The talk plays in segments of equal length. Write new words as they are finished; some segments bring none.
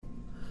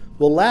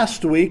Well,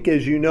 last week,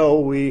 as you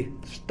know, we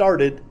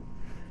started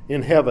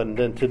in heaven,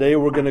 and today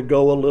we're going to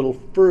go a little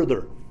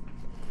further.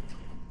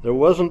 There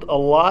wasn't a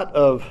lot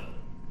of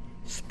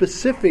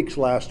specifics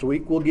last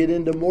week. We'll get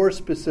into more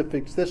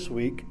specifics this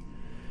week.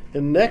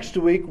 And next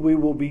week we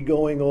will be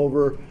going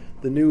over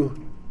the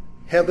new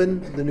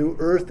heaven, the new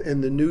earth,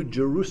 and the new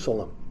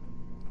Jerusalem.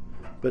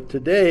 But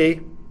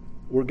today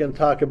we're going to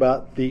talk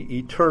about the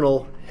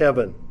eternal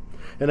heaven.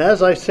 And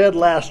as I said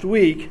last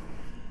week,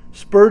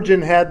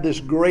 Spurgeon had this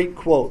great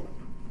quote.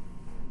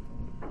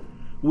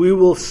 We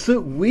will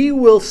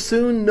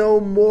soon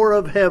know more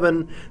of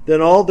heaven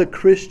than all the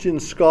Christian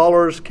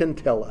scholars can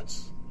tell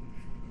us.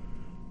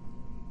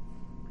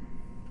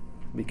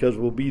 Because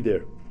we'll be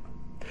there.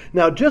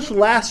 Now, just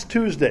last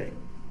Tuesday,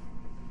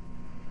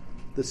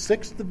 the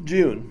 6th of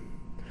June,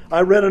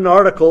 I read an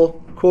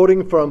article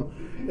quoting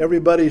from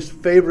everybody's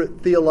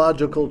favorite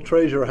theological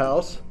treasure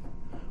house,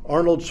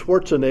 Arnold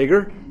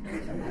Schwarzenegger,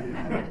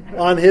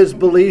 on his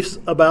beliefs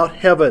about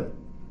heaven.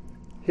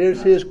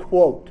 Here's his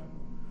quote.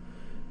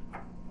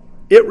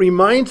 It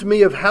reminds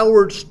me of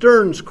Howard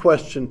Stern's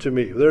question to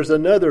me. There's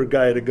another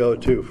guy to go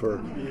to for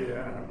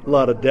a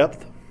lot of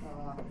depth.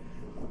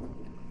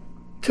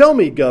 Tell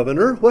me,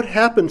 Governor, what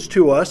happens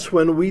to us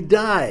when we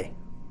die?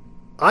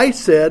 I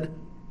said,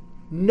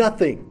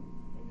 nothing.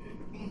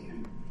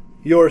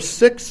 You're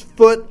 6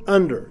 foot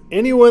under.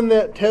 Anyone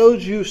that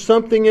tells you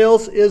something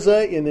else is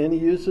and then he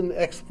used an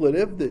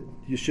expletive that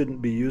you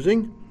shouldn't be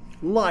using,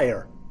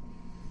 liar.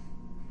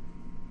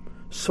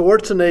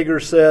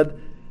 Schwarzenegger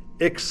said,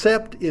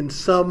 except in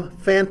some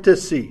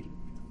fantasy.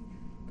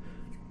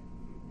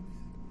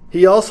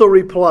 He also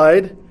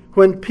replied,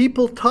 when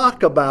people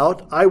talk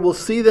about, I will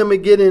see them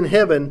again in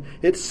heaven,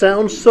 it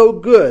sounds so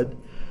good,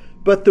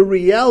 but the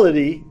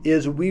reality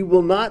is we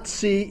will not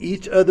see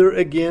each other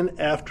again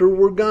after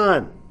we're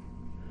gone.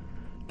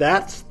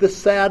 That's the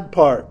sad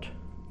part.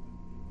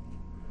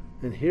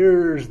 And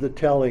here's the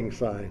telling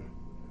sign.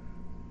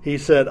 He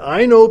said,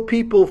 I know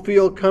people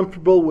feel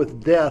comfortable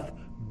with death,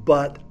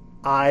 but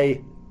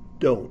I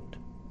don't.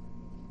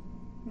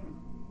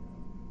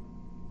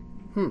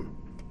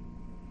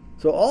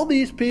 So all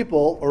these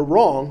people are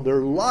wrong.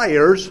 They're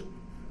liars,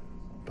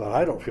 but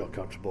I don't feel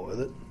comfortable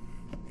with it.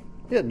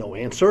 He had no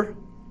answer.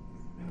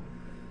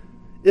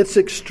 It's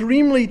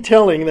extremely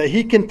telling that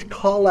he can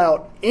call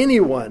out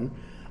anyone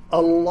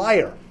a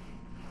liar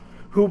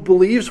who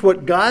believes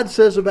what God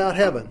says about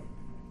heaven.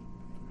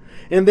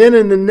 And then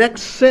in the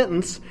next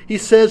sentence, he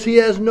says he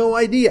has no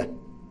idea.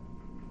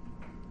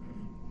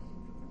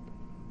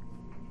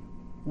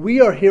 We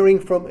are hearing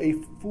from a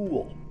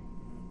fool.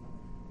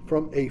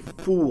 From a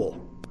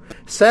fool.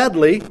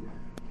 Sadly,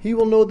 he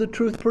will know the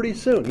truth pretty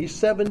soon. He's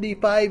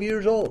 75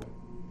 years old.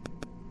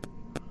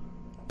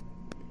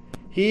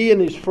 He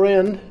and his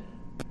friend,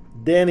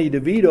 Danny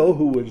DeVito,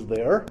 who was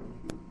there,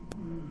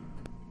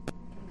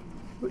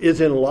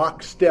 is in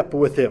lockstep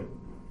with him.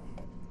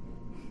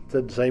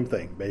 Said the same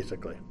thing,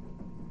 basically.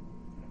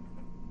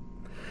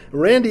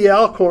 Randy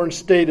Alcorn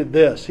stated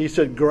this. He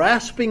said,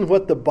 grasping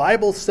what the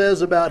Bible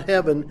says about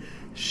heaven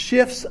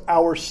shifts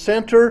our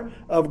center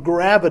of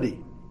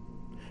gravity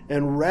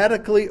and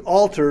radically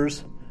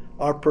alters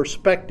our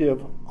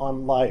perspective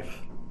on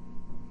life.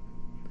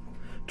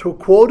 To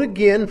quote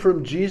again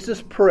from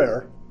Jesus'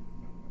 prayer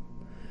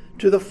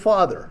to the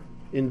Father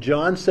in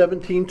John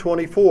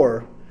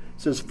 17:24,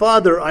 says,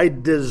 Father, I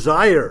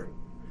desire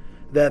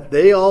that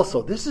they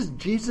also, this is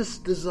Jesus'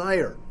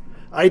 desire,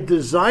 I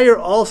desire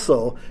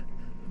also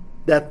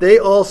that they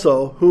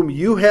also, whom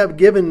you have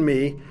given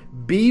me,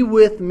 be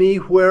with me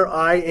where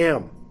I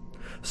am,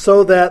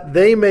 so that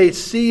they may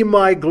see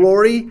my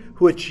glory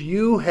which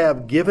you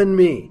have given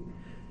me.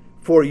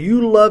 For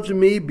you loved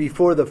me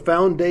before the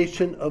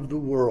foundation of the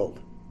world.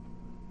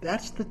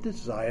 That's the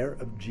desire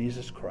of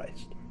Jesus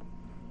Christ.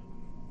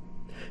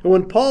 And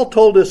when Paul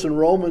told us in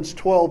Romans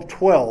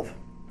 12:12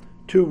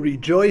 to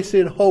rejoice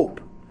in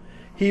hope,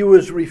 he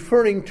was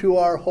referring to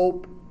our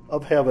hope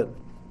of heaven.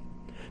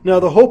 Now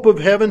the hope of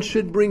heaven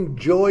should bring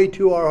joy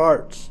to our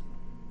hearts.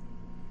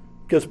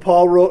 Because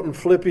Paul wrote in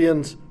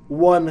Philippians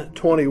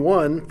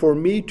 1:21, for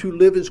me to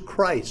live is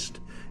Christ,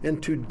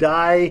 and to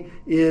die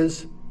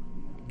is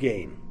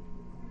gain.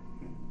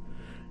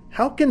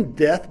 How can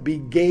death be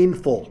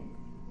gainful?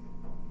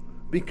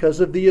 Because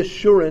of the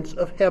assurance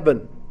of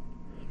heaven.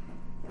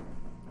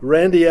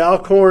 Randy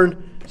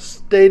Alcorn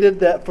stated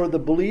that for the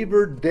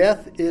believer,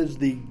 death is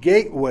the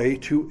gateway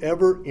to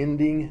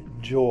ever-ending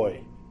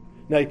joy.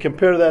 Now you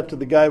compare that to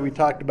the guy we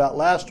talked about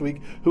last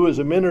week, who as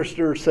a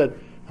minister said,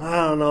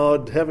 I don't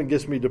know, heaven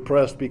gets me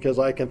depressed because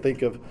I can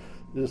think of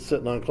just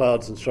sitting on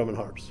clouds and strumming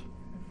harps.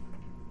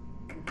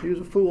 He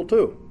was a fool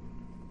too.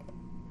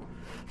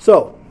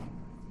 So,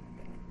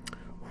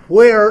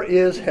 where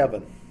is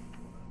heaven?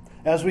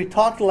 As we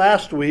talked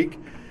last week,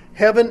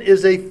 heaven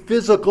is a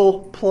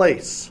physical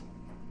place.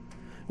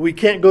 We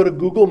can't go to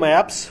Google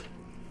Maps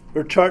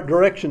or chart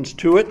directions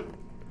to it,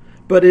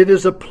 but it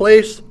is a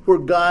place where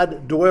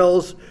God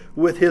dwells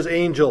with his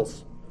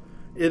angels.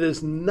 It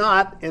is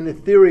not an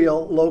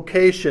ethereal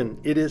location.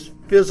 It is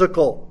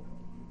physical.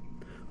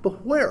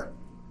 But where?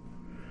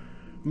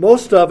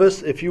 Most of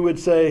us, if you would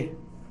say,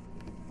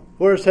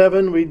 where's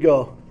heaven? We'd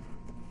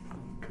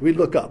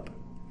look up.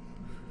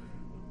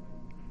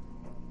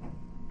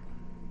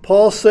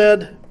 Paul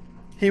said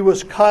he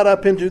was caught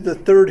up into the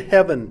third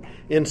heaven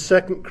in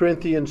 2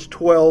 Corinthians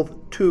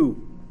 12:2.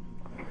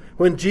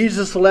 When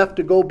Jesus left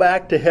to go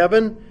back to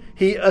heaven,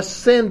 he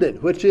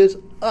ascended, which is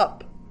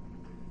up.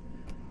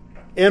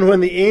 And when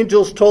the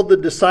angels told the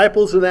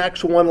disciples in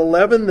Acts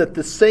 1:11 that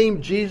the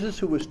same Jesus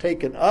who was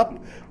taken up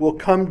will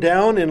come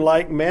down in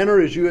like manner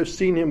as you have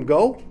seen him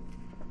go,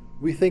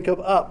 we think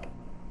of up.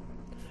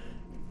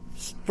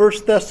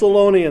 1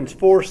 Thessalonians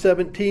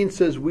 4:17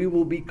 says we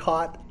will be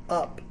caught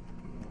up.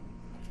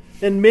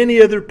 And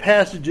many other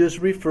passages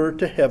refer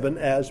to heaven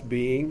as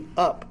being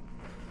up.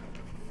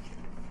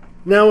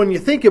 Now, when you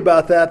think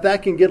about that,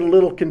 that can get a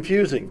little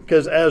confusing,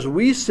 because as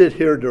we sit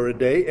here during a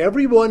day,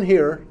 everyone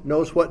here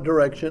knows what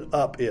direction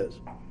up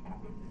is,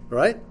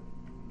 right?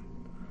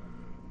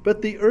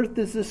 But the earth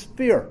is a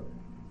sphere.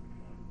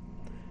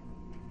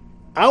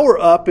 Our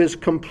up is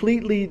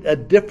completely a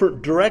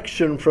different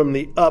direction from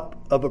the up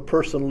of a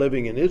person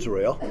living in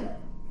Israel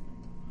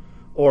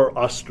or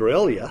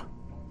Australia.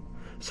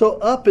 So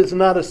up is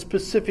not a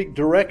specific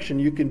direction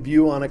you can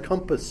view on a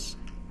compass.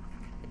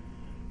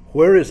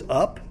 Where is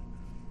up?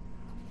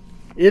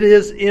 It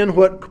is in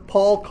what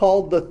Paul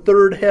called the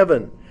third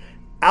heaven,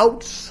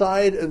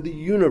 outside of the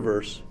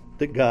universe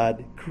that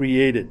God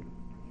created.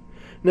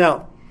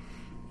 Now,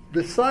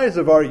 the size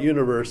of our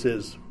universe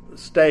is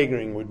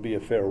staggering, would be a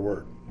fair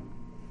word.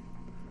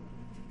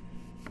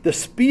 The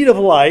speed of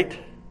light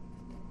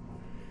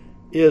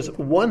is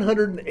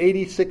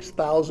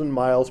 186,000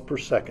 miles per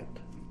second.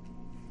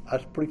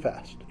 That's pretty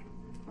fast.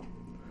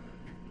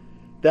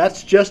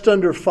 That's just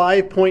under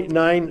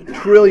 5.9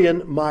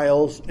 trillion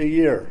miles a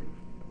year.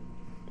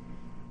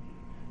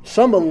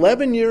 Some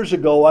 11 years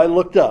ago, I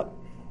looked up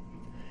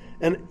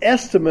an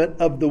estimate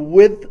of the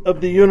width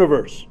of the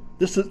universe.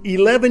 This is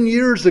 11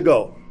 years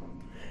ago.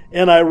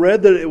 And I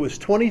read that it was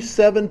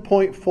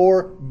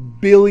 27.4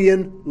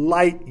 billion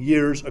light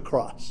years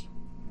across.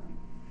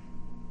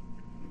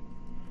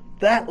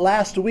 That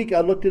last week,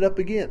 I looked it up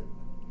again.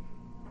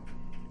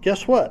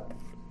 Guess what?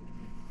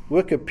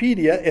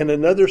 Wikipedia and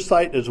another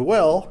site as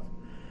well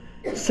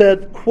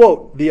said,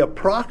 quote, the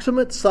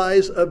approximate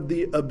size of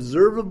the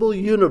observable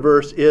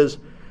universe is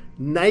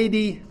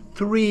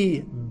 93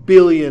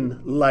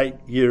 billion light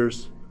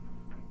years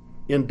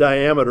in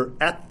diameter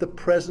at the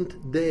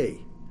present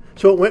day.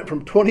 So it went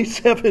from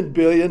 27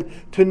 billion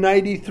to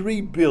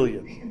 93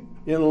 billion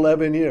in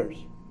 11 years.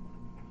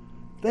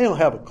 They don't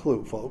have a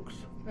clue, folks.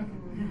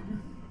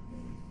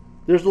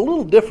 There's a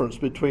little difference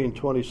between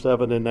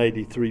 27 and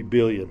 93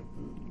 billion.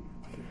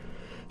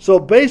 So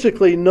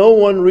basically, no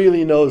one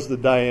really knows the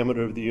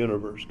diameter of the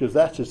universe, because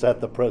that's just at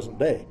the present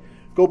day.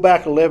 Go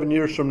back 11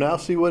 years from now,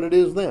 see what it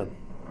is then.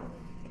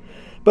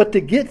 But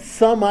to get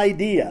some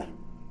idea,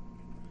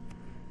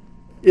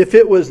 if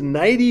it was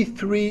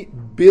 93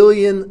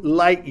 billion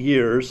light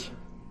years,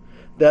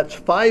 that's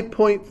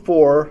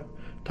 5.4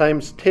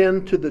 times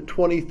 10 to the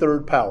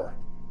 23rd power.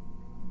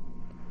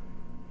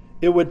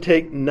 It would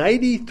take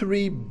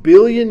 93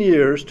 billion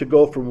years to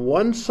go from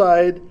one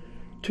side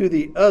to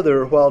the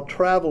other while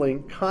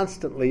traveling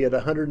constantly at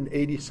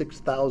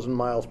 186,000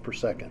 miles per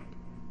second.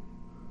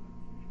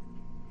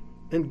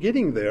 And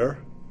getting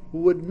there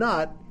would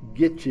not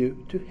get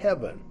you to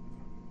heaven.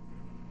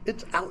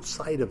 It's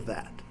outside of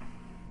that.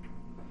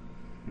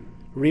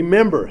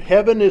 Remember,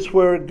 heaven is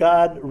where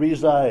God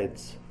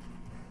resides.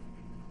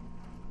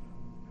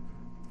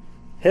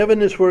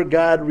 Heaven is where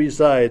God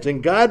resides.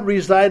 And God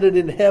resided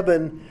in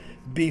heaven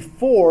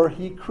before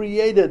he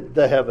created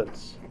the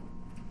heavens.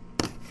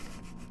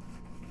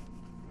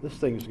 This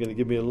thing's going to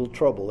give me a little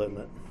trouble, isn't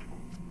it?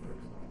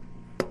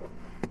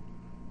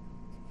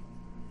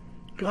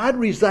 God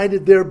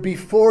resided there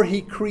before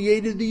he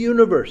created the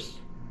universe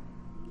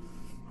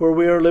where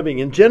we are living.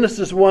 In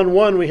Genesis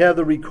 1:1, we have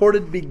the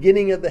recorded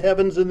beginning of the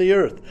heavens and the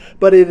earth.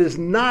 But it is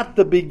not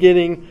the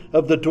beginning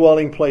of the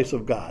dwelling place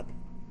of God.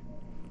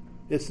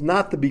 It's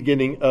not the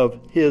beginning of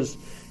his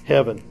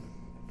heaven.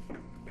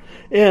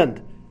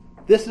 And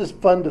this is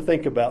fun to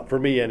think about, for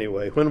me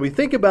anyway. When we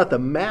think about the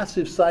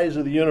massive size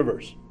of the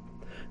universe,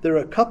 there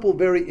are a couple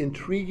very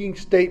intriguing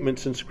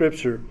statements in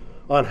Scripture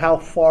on how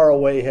far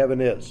away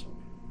heaven is.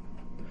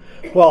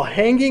 While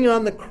hanging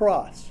on the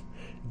cross,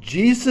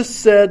 Jesus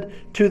said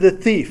to the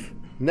thief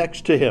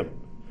next to him,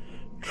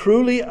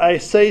 "Truly I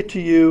say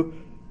to you,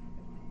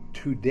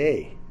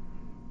 today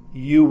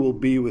you will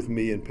be with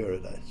me in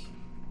paradise."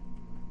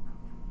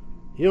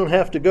 You don't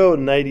have to go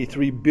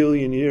 93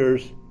 billion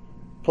years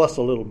plus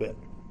a little bit.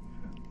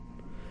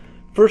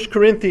 1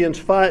 Corinthians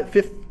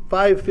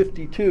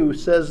 5:52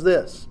 says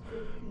this.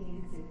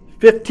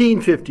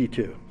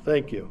 15:52.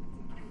 Thank you.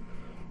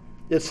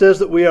 It says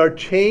that we are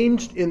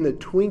changed in the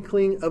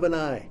twinkling of an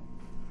eye.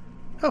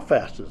 How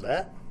fast is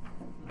that?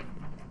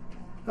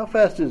 How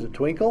fast is a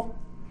twinkle?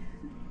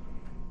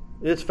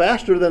 It's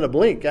faster than a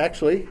blink,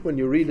 actually, when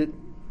you read it.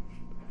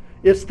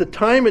 It's the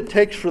time it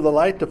takes for the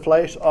light to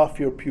flash off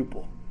your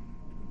pupil.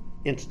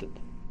 instant.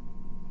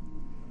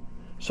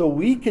 So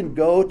we can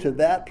go to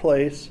that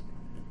place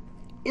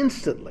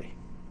instantly.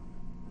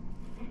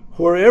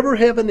 Wherever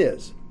heaven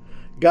is,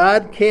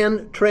 God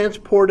can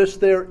transport us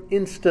there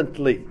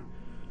instantly.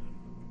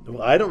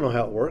 Well, I don't know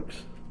how it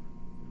works,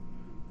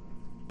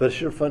 but it's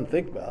sure fun to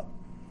think about.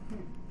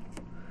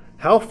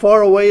 How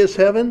far away is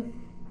heaven?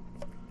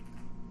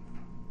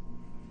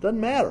 Doesn't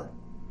matter.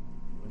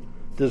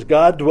 Does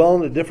God dwell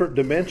in a different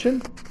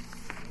dimension?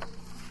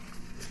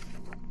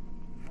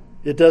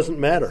 It doesn't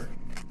matter,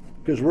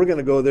 because we're going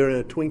to go there in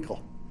a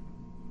twinkle.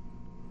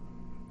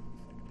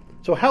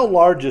 So how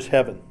large is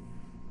heaven?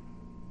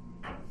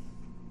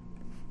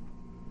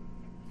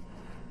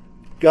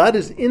 God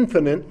is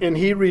infinite and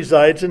He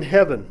resides in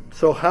heaven.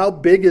 So how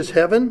big is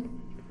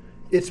heaven?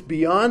 It's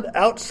beyond,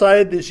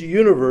 outside this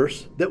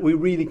universe that we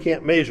really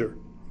can't measure.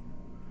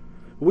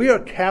 We are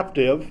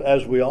captive,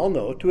 as we all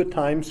know, to a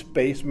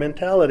time-space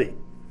mentality.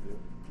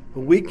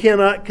 We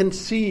cannot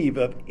conceive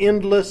of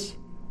endless,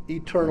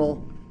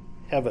 eternal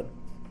heaven.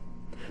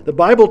 The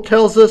Bible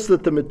tells us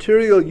that the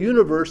material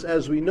universe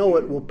as we know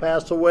it will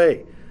pass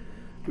away.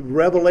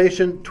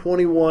 Revelation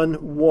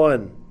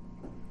 21:1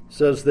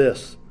 says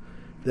this,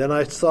 "Then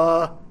I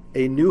saw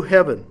a new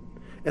heaven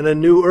and a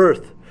new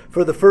earth.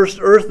 For the first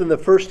earth and the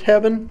first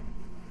heaven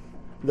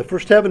and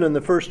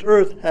the first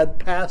earth had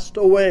passed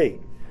away,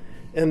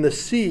 and the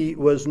sea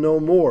was no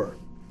more."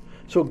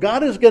 So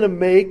God is going to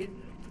make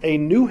a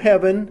new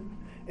heaven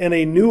and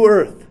a new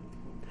earth.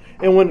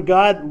 And when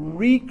God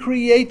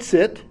recreates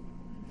it,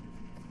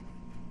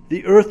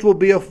 the earth will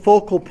be a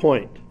focal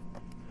point.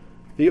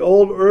 The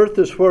old earth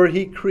is where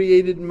He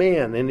created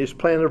man and His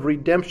plan of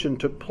redemption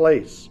took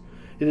place.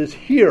 It is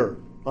here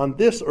on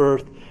this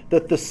earth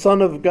that the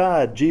Son of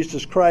God,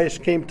 Jesus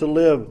Christ, came to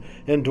live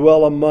and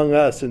dwell among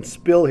us and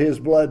spill His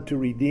blood to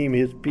redeem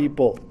His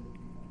people.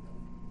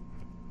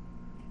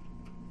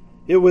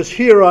 It was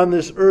here on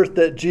this earth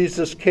that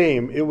Jesus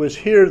came. It was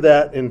here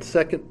that in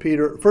 1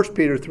 Peter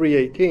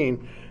 3:18,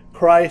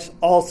 Christ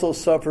also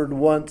suffered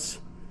once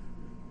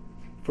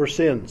for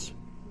sins,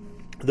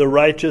 the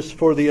righteous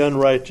for the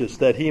unrighteous,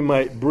 that He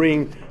might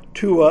bring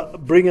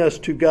us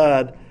to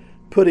God,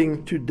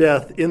 putting to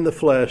death in the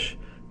flesh,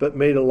 but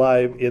made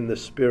alive in the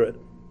Spirit.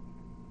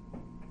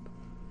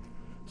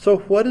 So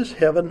what is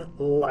heaven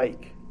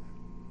like?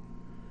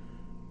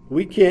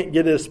 We can't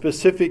get as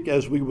specific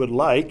as we would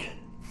like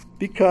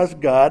because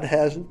God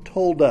hasn't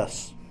told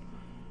us.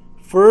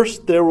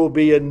 First, there will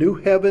be a new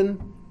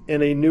heaven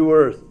and a new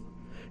earth.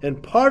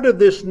 And part of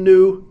this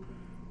new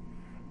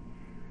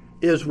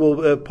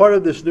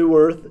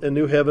earth and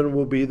new heaven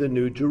will be the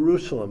new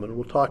Jerusalem. And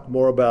we'll talk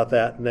more about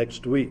that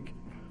next week.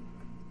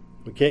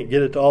 We can't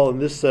get it all in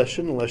this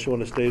session unless you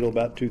want to stay till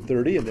about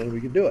 2:30, and then we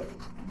can do it.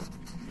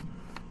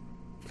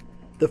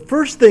 The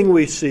first thing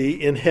we see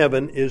in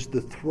heaven is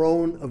the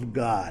throne of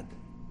God.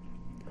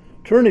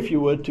 Turn, if you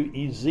would,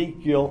 to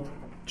Ezekiel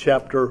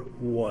chapter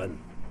 1.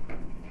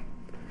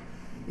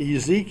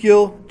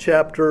 Ezekiel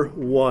chapter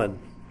 1.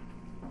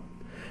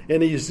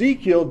 And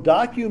Ezekiel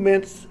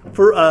documents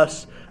for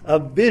us a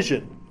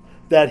vision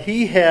that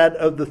he had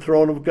of the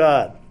throne of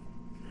God.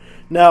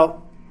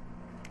 Now,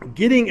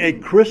 getting a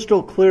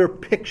crystal clear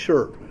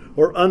picture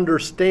or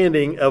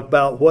understanding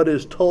about what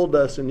is told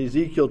us in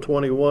Ezekiel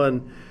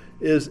 21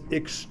 is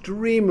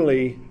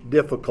extremely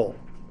difficult.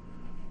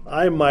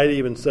 I might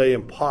even say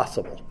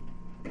impossible.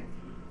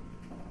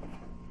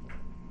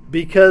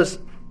 Because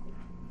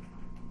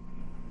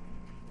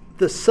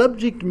the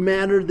subject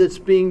matter that's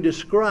being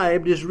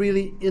described is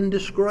really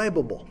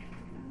indescribable.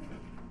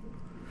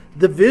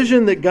 The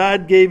vision that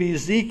God gave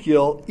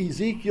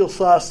Ezekiel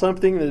saw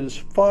something that is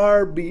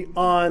far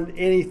beyond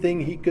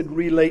anything he could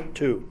relate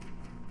to.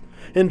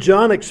 And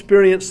John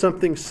experienced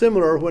something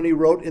similar when he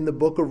wrote in the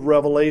book of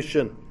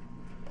Revelation.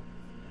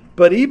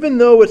 But even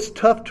though it's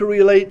tough to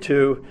relate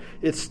to,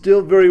 it's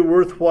still very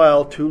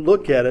worthwhile to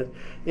look at it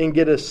and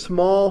get a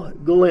small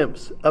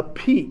glimpse, a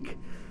peek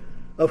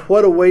of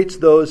what awaits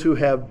those who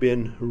have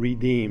been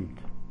redeemed.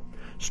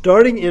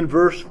 Starting in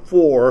verse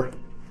 4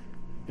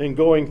 and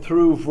going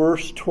through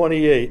verse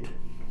 28,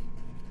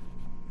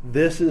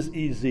 this is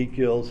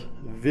Ezekiel's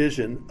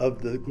vision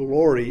of the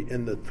glory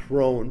and the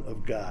throne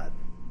of God.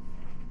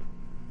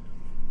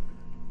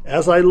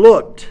 As I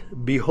looked,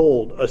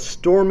 behold, a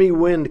stormy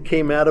wind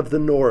came out of the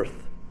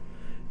north,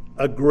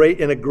 a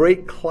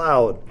great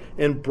cloud,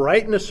 and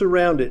brightness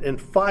around it, and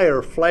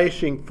fire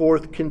flashing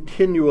forth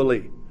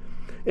continually.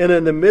 And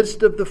in the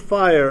midst of the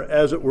fire,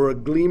 as it were a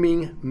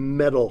gleaming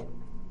metal.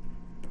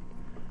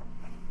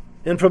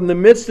 And from the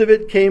midst of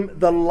it came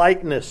the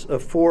likeness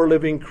of four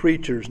living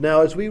creatures.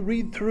 Now, as we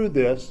read through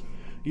this,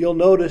 you'll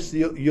notice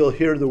you'll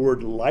hear the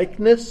word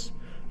likeness,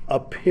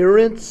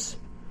 appearance,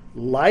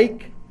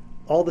 like,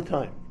 all the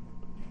time.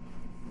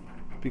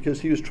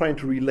 Because he was trying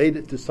to relate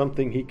it to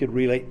something he could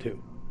relate to.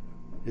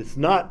 It's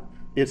not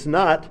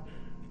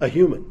a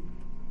human.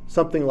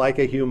 Something like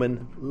a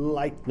human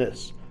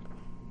likeness.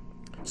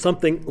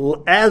 Something,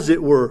 as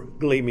it were,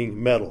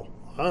 gleaming metal.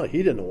 He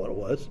didn't know what it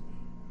was.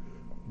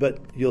 But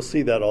you'll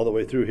see that all the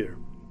way through here.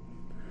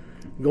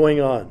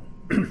 Going on.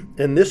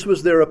 and this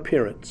was their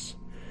appearance.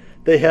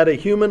 They had a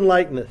human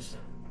likeness,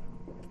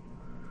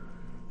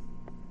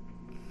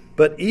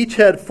 but each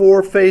had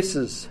 4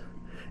 faces,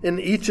 and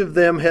each of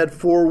them had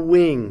 4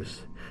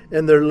 wings,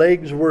 and their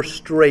legs were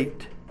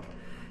straight,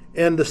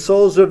 and the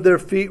soles of their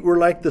feet were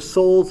like the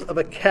soles of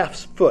a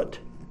calf's foot,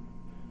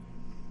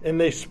 and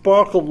they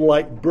sparkled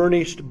like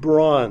burnished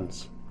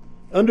bronze.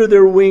 Under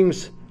their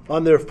wings,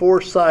 on their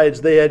 4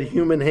 sides, they had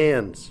human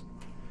hands.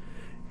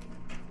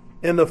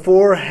 And the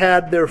 4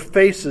 had their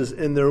faces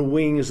in their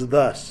wings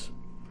thus.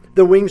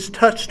 The wings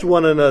touched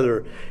one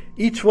another.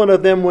 Each one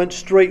of them went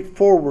straight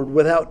forward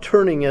without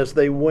turning as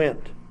they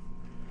went.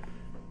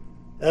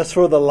 As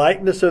for the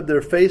likeness of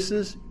their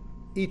faces,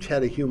 each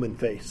had a human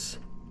face.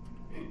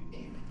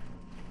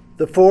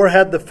 The 4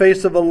 had the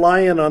face of a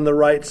lion on the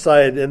right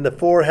side, and the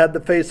 4 had the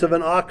face of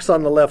an ox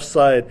on the left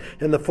side,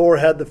 and the 4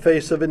 had the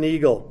face of an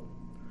eagle.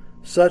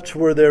 Such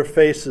were their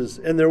faces,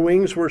 and their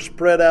wings were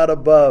spread out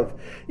above.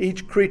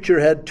 Each creature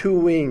had 2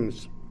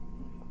 wings,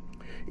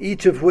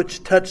 each of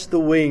which touched the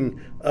wing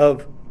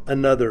of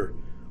another,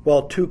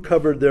 while 2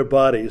 covered their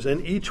bodies.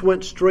 And each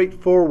went straight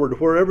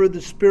forward. Wherever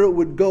the Spirit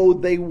would go,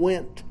 they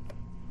went,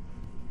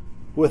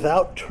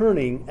 without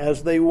turning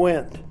as they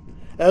went.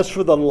 As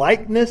for the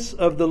likeness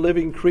of the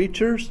living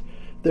creatures,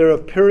 their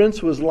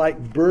appearance was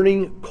like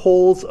burning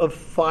coals of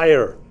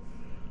fire,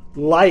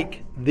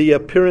 like the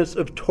appearance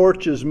of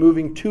torches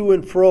moving to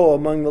and fro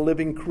among the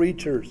living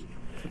creatures.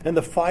 And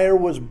the fire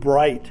was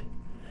bright,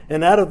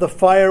 and out of the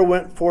fire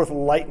went forth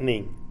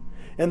lightning,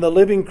 and the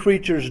living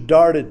creatures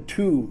darted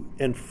to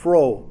and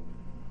fro,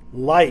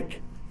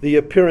 like the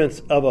appearance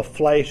of a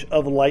flash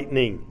of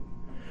lightning.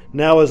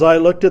 Now as I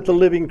looked at the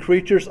living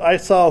creatures, I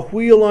saw a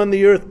wheel on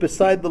the earth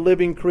beside the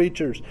living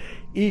creatures,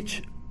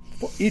 each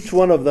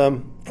one of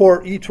them,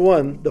 for each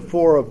one, the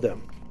 4 of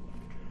them.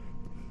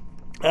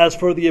 As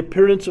for the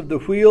appearance of the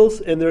wheels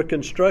and their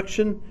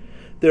construction,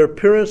 their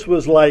appearance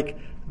was like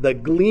the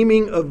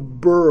gleaming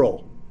of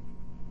beryl.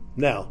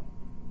 Now,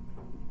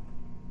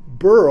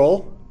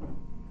 beryl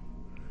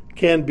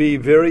can be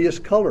various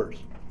colors.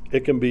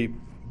 It can be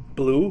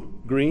blue,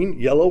 green,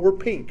 yellow, or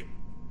pink.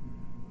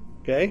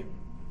 Okay?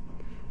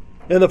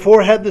 And the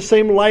 4 had the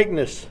same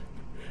likeness,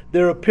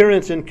 their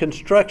appearance and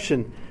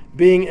construction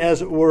being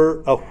as it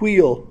were a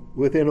wheel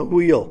within a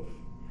wheel.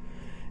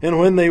 And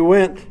when they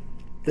went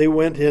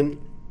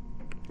in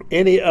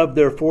any of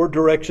their 4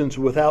 directions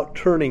without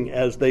turning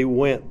as they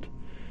went.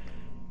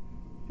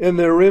 And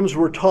their rims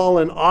were tall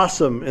and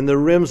awesome, and the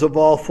rims of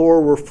all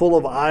 4 were full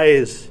of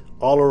eyes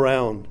all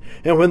around.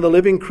 And when the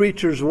living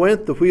creatures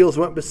went, the wheels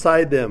went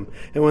beside them.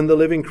 And when the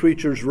living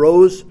creatures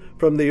rose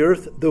from the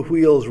earth, the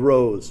wheels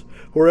rose.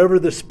 Wherever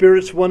the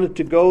spirits wanted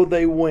to go,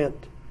 they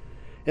went.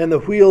 And the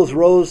wheels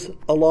rose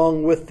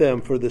along with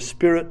them, for the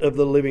spirit of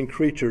the living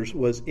creatures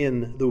was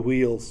in the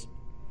wheels.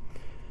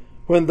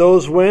 When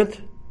those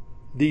went,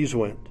 these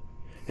went.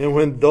 And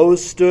when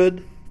those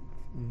stood,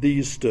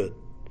 these stood.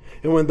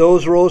 And when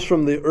those rose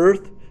from the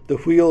earth, the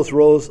wheels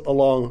rose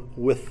along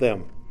with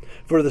them.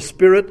 For the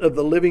spirit of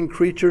the living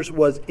creatures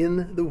was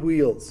in the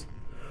wheels.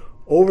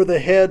 Over the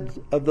heads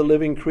of the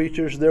living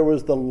creatures there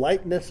was the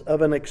likeness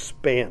of an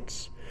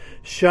expanse,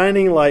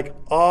 shining like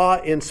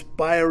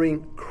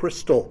awe-inspiring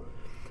crystal,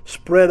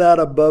 spread out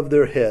above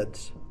their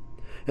heads.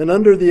 And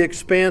under the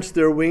expanse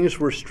their wings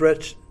were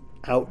stretched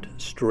out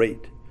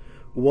straight,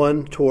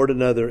 one toward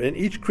another. And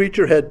each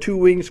creature had 2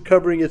 wings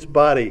covering its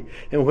body.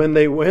 And when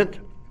they went,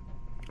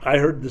 I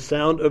heard the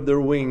sound of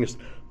their wings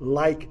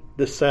like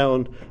the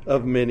sound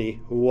of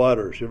many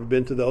waters. You ever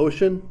been to the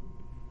ocean?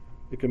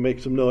 It can make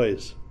some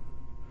noise.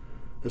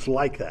 It's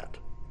like that.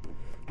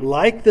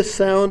 Like the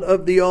sound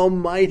of the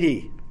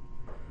Almighty,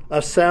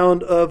 a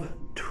sound of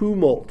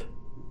tumult.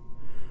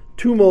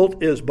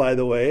 Tumult is, by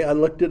the way, I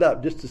looked it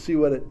up just to see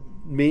what it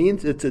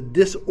means. It's a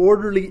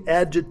disorderly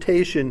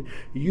agitation,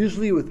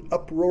 usually with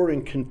uproar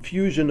and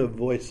confusion of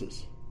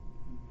voices.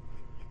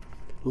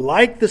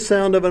 Like the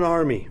sound of an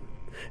army.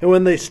 And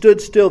when they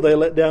stood still, they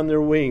let down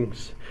their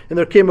wings. And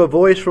there came a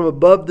voice from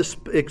above the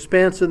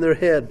expanse in their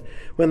head.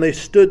 When they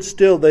stood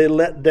still, they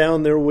let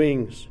down their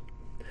wings.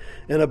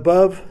 And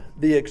above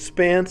the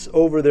expanse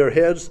over their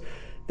heads,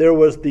 there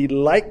was the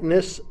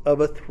likeness of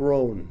a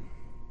throne,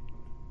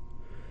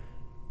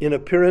 in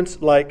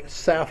appearance like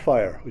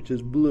sapphire, which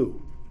is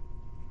blue.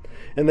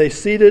 And they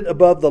seated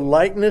above the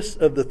likeness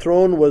of the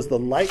throne was the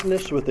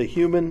likeness with a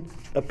human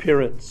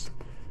appearance.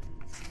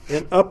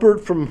 And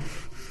upward from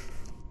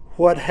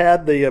what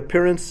had the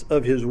appearance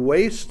of his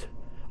waist,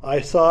 I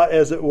saw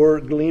as it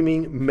were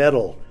gleaming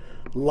metal,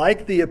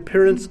 like the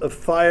appearance of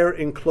fire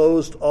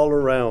enclosed all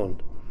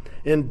around.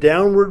 And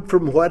downward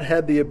from what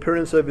had the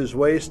appearance of his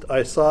waist,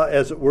 I saw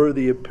as it were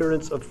the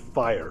appearance of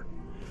fire.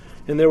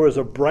 And there was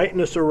a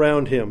brightness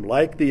around him,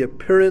 like the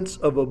appearance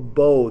of a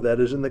bow that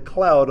is in the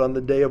cloud on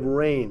the day of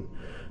rain.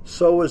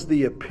 So was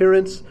the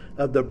appearance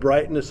of the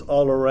brightness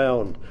all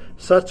around.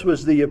 Such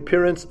was the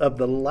appearance of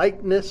the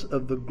likeness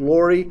of the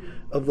glory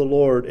of the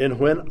Lord. And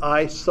when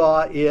I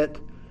saw it,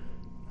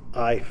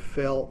 I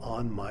fell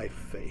on my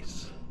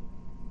face.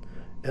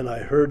 And I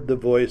heard the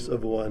voice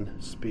of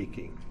one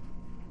speaking.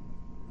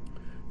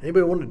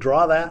 Anybody want to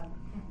draw that?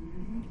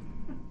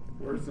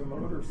 Where's the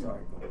motorcycle?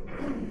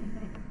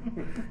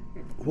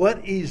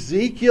 What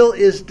Ezekiel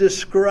is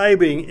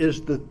describing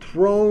is the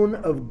throne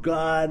of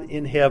God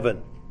in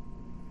heaven.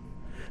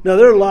 Now,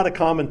 there are a lot of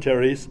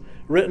commentaries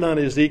written on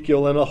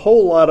Ezekiel, and a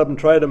whole lot of them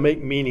try to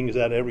make meanings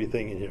out of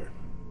everything in here.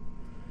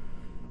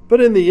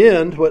 But in the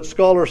end, what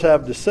scholars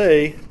have to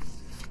say,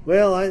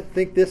 well, I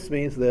think this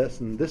means this,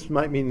 and this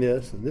might mean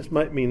this, and this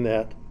might mean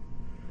that.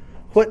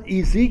 What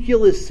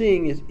Ezekiel is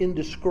seeing is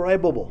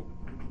indescribable.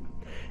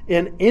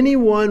 And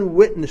anyone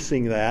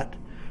witnessing that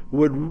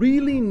would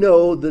really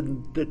know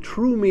the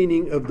true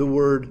meaning of the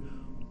word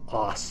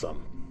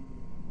awesome.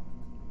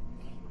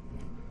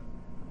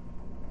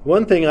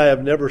 One thing I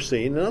have never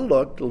seen, and I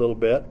looked a little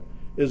bit,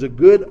 is a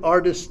good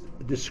artist's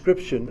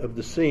description of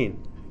the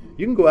scene.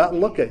 You can go out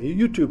and look at it,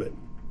 YouTube it,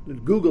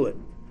 Google it.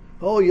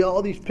 Oh yeah,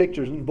 all these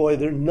pictures, and boy,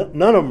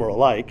 none of them are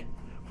alike.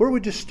 Where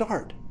would you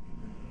start?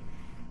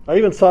 I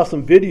even saw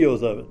some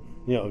videos of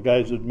it.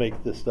 Guys would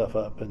make this stuff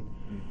up, and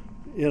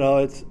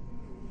it's,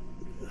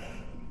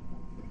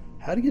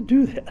 how do you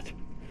do that?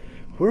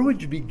 Where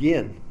would you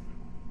begin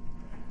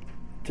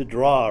to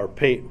draw or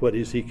paint what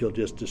Ezekiel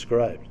just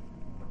described?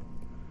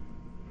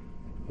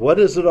 What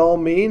does it all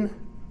mean?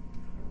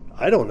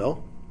 I don't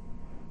know.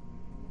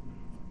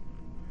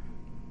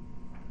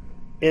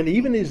 And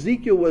even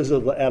Ezekiel was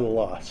at a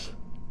loss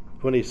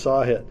when he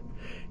saw it.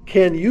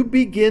 Can you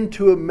begin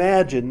to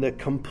imagine the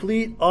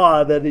complete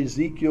awe that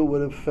Ezekiel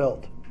would have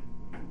felt?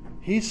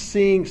 He's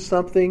seeing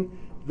something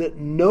that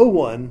no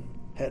one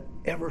had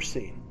ever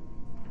seen.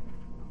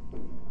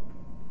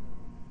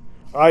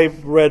 I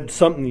read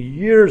something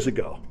years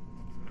ago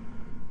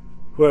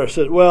where it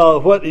said,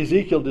 well, what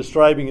Ezekiel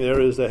describing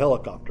there is a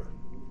helicopter.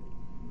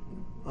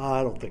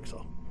 I don't think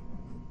so.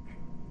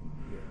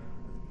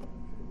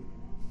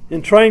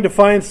 In trying to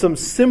find some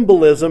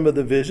symbolism of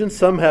the vision,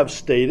 some have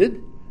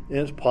stated, and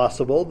it's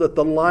possible, that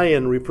the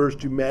lion refers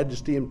to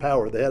majesty and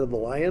power, the head of the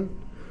lion,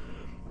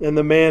 and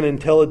the man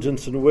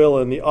intelligence and will,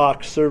 and the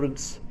ox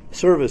service,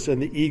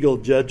 and the eagle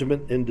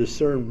judgment and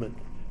discernment.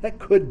 That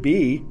could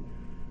be,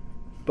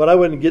 but I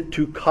wouldn't get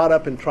too caught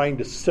up in trying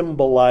to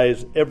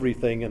symbolize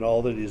everything and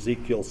all that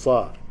Ezekiel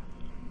saw.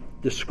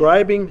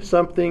 Describing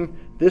something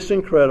this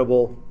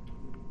incredible,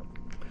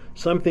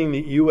 something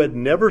that you had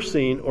never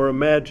seen or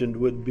imagined,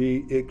 would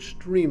be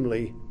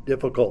extremely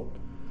difficult.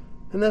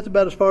 And that's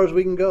about as far as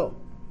we can go.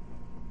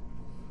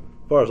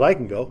 As far as I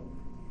can go.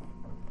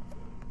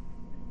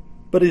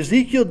 But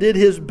Ezekiel did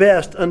his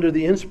best under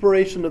the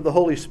inspiration of the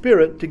Holy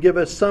Spirit to give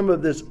us some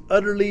of this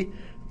utterly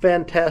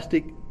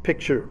fantastic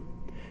picture.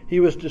 He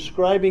was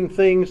describing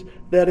things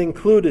that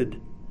included,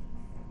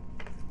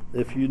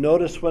 if you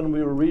notice when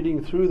we were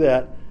reading through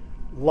that,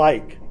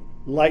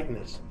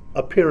 likeness,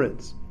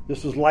 appearance.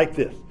 This was like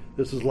this.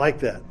 This was like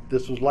that.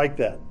 This was like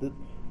that.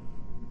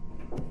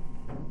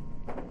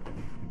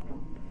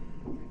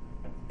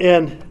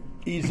 And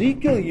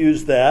Ezekiel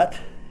used that.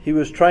 He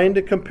was trying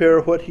to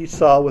compare what he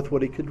saw with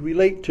what he could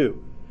relate to.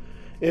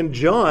 And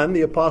John,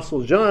 the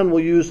Apostle John,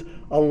 will use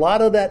a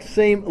lot of that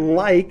same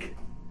like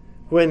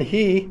when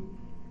he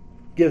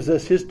gives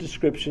us his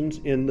descriptions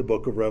in the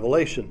book of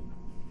Revelation.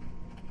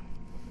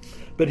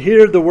 But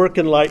here the word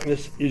in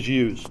likeness is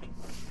used.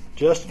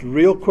 Just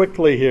real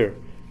quickly here.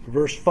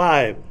 Verse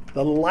 5,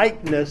 the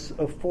likeness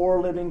of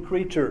four living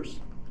creatures.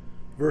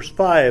 Verse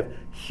 5,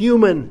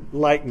 human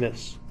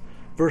likeness.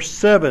 Verse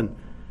 7,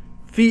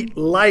 feet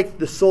like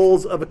the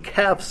soles of a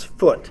calf's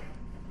foot.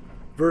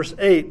 Verse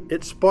 8,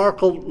 it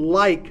sparkled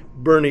like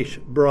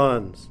burnished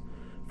bronze.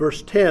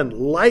 Verse 10,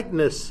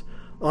 likeness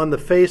on the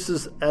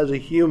faces as a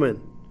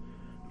human.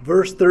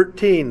 Verse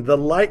 13, the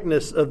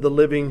likeness of the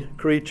living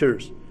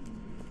creatures.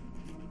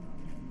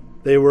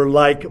 They were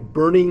like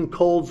burning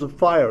coals of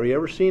fire. You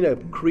ever seen a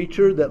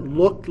creature that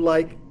looked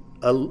like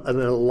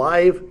an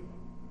alive,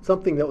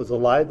 something that was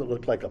alive that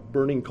looked like a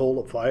burning coal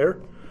of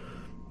fire?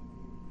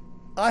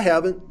 I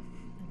haven't.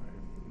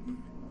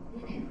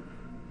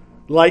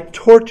 Like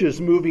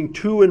torches moving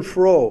to and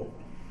fro.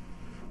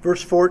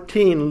 Verse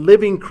 14,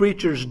 living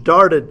creatures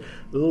darted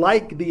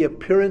like the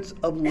appearance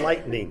of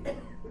lightning.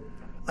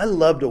 I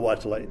love to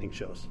watch lightning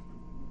shows.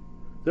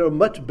 They're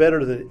much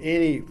better than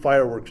any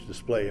fireworks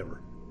display ever.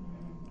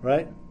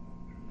 Right?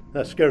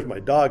 That scares my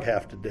dog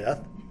half to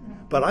death,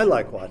 but I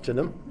like watching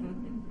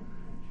them.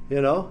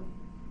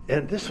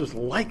 And this was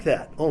like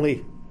that,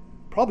 only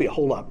probably a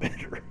whole lot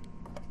better.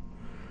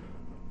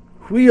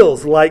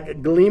 Wheels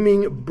like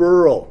gleaming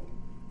beryl.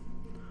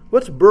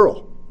 What's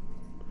beryl?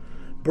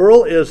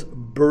 Beryl is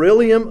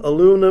beryllium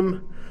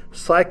aluminum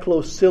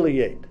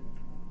cyclosiliate.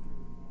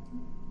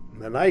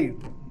 And I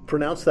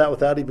pronounced that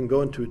without even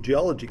going to a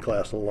geology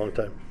class in a long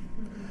time.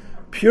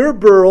 Pure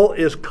beryl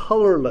is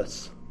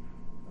colorless,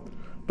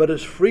 but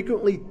is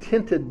frequently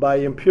tinted by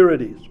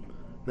impurities.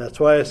 That's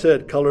why I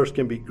said colors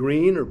can be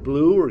green or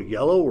blue or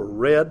yellow or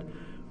red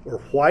or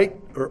white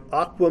or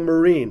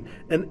aquamarine.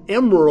 An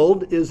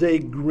emerald is a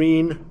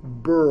green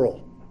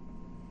beryl.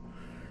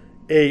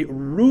 A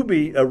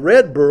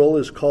red beryl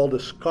is called a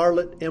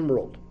scarlet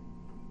emerald.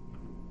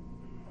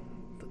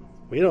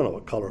 We don't know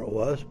what color it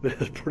was, but it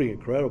was pretty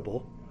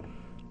incredible.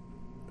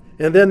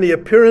 And then the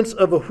appearance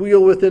of a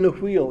wheel within a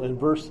wheel in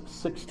verse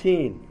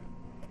 16.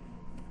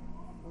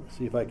 Let's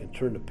see if I can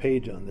turn the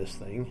page on this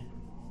thing.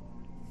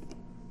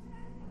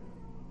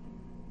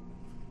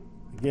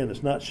 Again,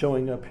 it's not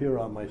showing up here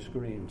on my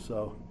screen,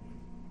 so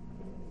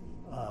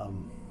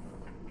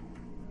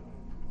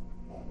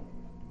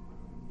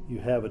you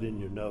have it in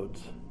your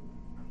notes.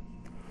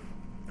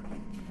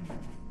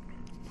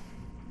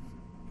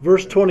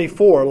 Verse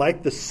 24,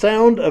 like the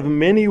sound of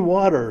many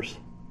waters,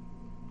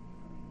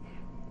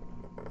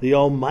 the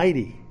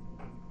Almighty,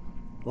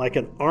 like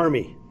an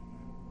army.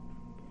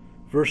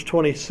 Verse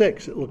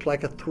 26, it looked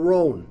like a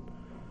throne.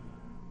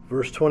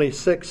 Verse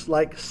 26,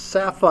 like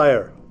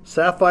sapphire.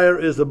 Sapphire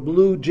is a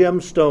blue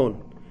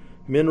gemstone,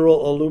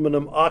 mineral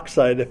aluminum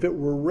oxide. If it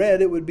were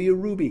red, it would be a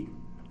ruby.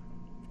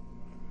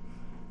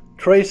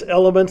 Trace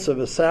elements of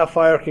a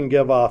sapphire can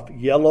give off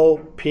yellow,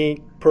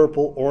 pink,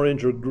 purple,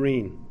 orange, or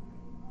green.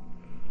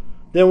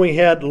 Then we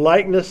had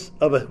likeness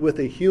with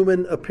a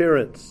human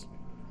appearance,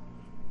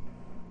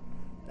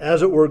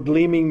 as it were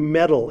gleaming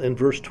metal in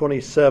verse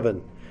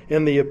 27,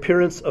 and the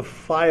appearance of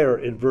fire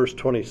in verse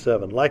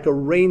 27, like a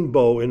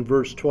rainbow in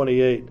verse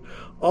 28.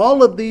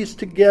 All of these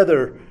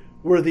together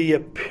were the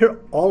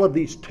appearance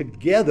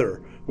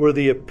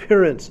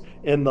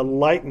and the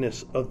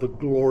likeness of the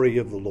glory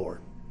of the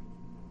Lord.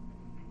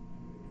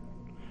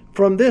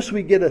 From this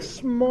we get a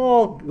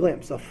small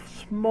glimpse, a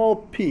small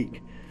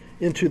peek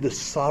into the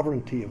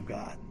sovereignty of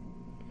God,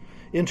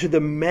 into the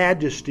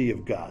majesty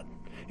of God,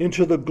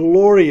 into the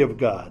glory of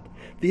God.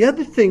 The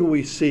other thing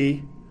we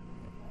see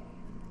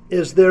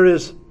is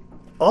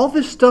all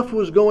this stuff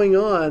was going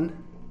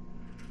on,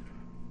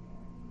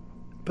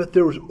 but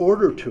there was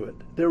order to it.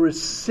 There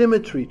was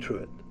symmetry to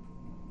it.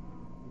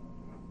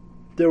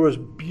 There was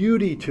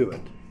beauty to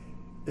it.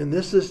 And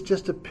this is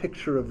just a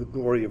picture of the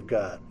glory of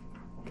God.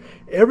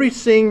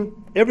 Everything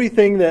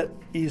that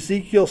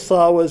Ezekiel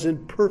saw was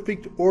in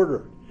perfect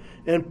order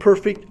and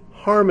perfect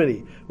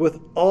harmony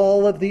with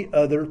all of the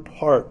other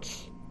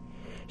parts.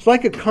 It's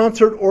like a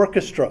concert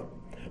orchestra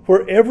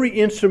where every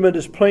instrument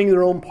is playing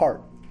their own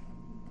part.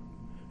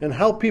 And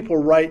how people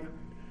write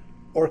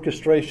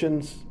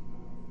orchestrations,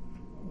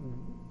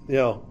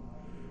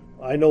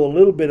 I know a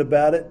little bit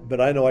about it,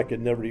 but I know I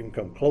could never even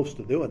come close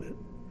to doing it.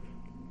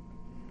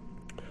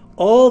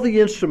 All the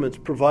instruments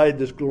provide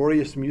this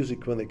glorious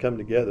music when they come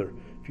together.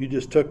 If you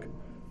just took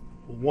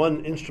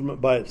one instrument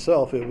by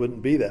itself, it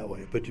wouldn't be that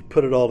way. But you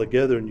put it all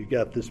together and you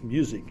got this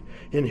music.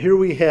 And here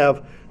we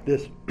have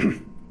this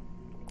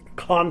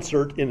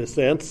concert, in a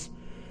sense,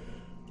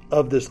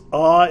 of this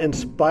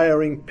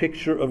awe-inspiring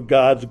picture of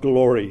God's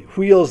glory.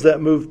 Wheels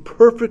that move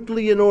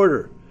perfectly in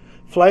order,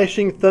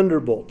 flashing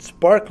thunderbolts,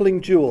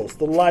 sparkling jewels,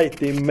 the light,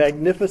 the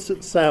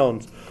magnificent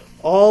sounds,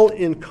 all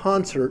in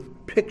concert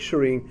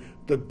picturing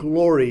the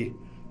glory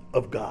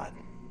of God.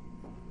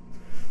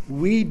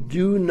 We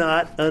do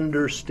not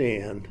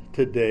understand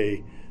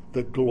today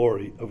the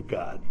glory of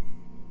God.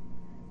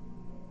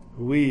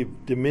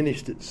 We've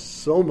diminished it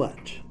so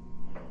much,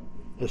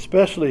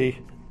 especially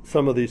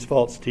some of these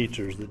false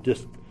teachers that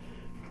just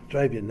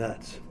drive you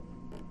nuts.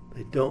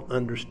 They don't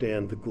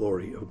understand the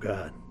glory of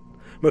God.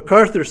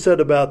 MacArthur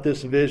said about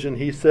this vision,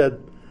 he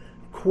said,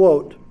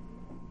 quote,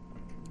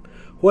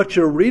 "What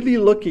you're really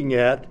looking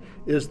at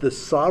is the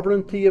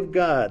sovereignty of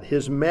God,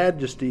 His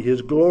majesty,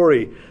 His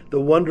glory,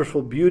 the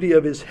wonderful beauty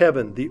of His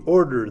heaven, the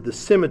order, the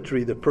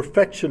symmetry, the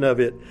perfection of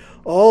it,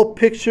 all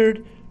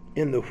pictured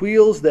in the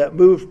wheels that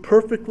move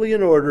perfectly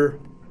in order,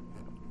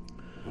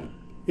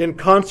 in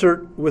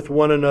concert with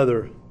one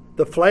another.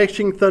 The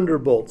flashing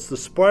thunderbolts, the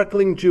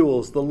sparkling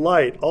jewels, the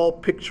light, all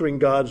picturing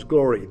God's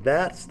glory.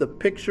 That's the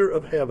picture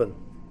of heaven.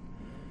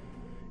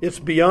 It's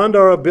beyond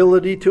our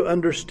ability to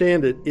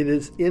understand it. It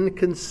is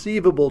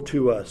inconceivable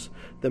to us.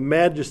 The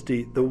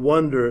majesty, the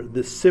wonder,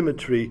 the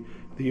symmetry,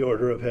 the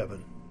order of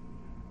heaven."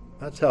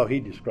 That's how he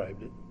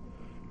described it.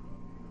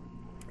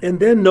 And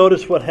then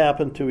notice what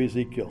happened to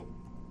Ezekiel.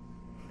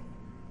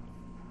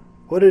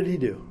 What did he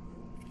do?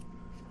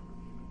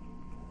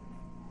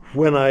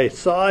 "When I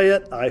saw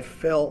it, I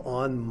fell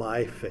on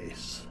my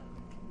face."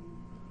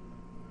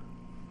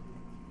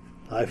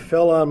 I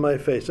fell on my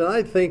face. And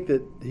I think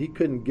that he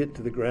couldn't get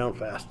to the ground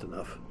fast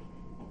enough.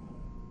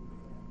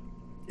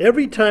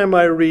 Every time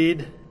I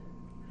read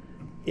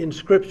in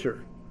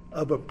Scripture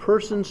of a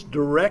person's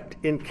direct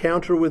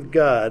encounter with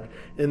God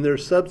and their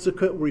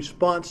subsequent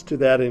response to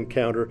that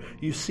encounter,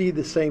 you see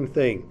the same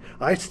thing.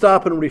 I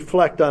stop and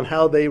reflect on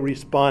how they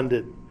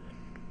responded.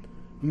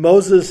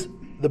 Moses,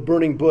 the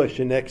burning bush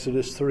in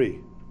Exodus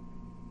 3.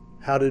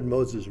 How did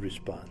Moses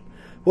respond?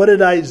 What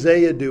did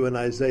Isaiah do in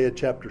Isaiah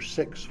chapter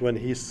 6 when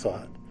he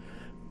saw it?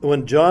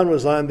 When John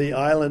was on the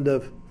island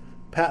of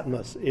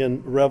Patmos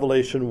in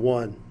Revelation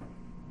 1.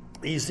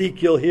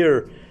 Ezekiel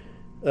here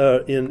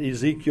in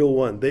Ezekiel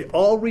 1. They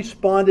all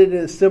responded in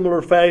a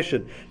similar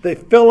fashion. They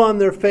fell on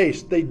their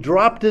face. They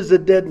dropped as a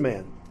dead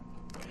man.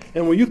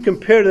 And when you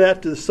compare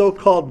that to the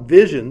so-called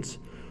visions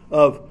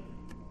of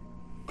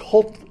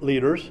cult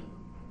leaders,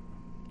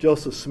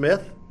 Joseph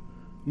Smith,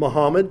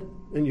 Muhammad,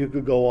 and you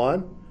could go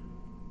on.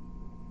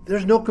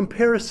 There's no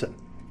comparison.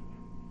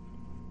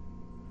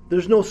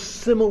 There's no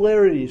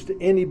similarities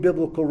to any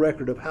biblical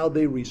record of how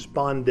they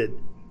responded.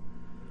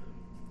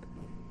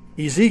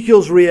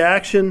 Ezekiel's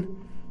reaction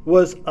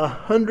was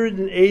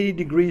 180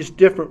 degrees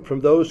different from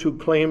those who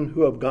claim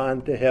who have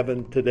gone to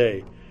heaven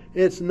today.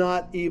 It's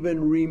not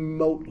even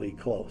remotely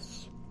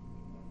close.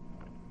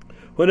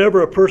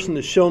 Whenever a person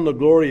is shown the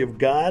glory of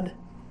God,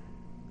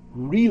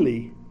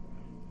 really,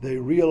 they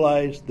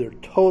realize their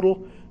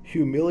total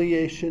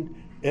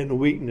humiliation and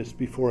weakness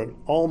before an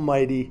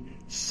almighty,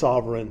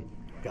 sovereign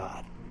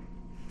God.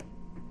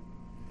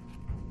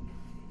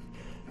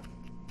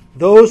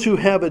 Those who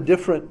have a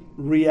different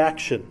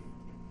reaction,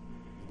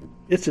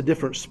 it's a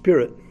different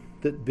spirit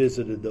that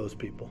visited those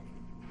people.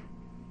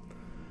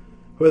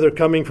 Whether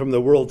coming from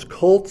the world's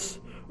cults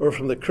or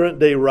from the current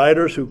day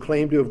writers who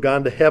claim to have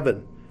gone to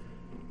heaven,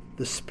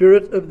 the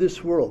spirit of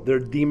this world, they're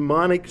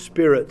demonic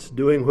spirits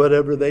doing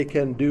whatever they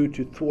can do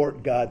to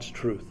thwart God's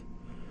truth.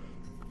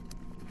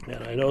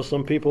 And I know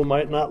some people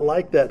might not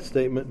like that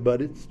statement,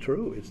 but it's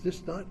true. It's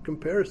just not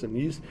comparison.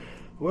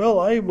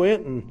 I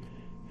went and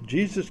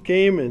Jesus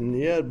came and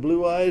he had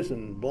blue eyes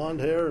and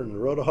blonde hair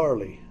and rode a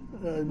Harley.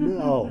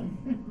 No,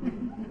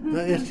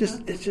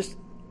 it's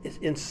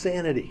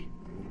insanity.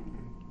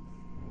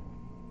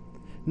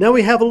 Now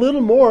we have a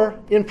little more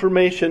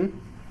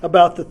information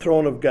about the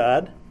throne of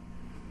God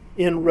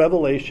in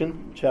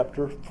Revelation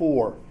chapter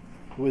 4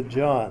 with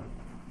John.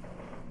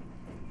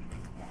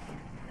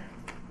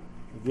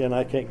 Again,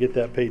 I can't get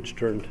that page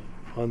turned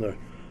on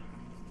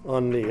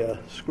the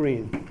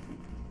screen.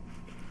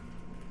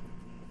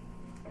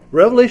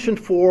 Revelation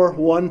 4,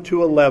 1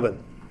 to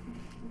 11.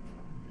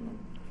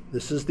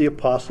 This is the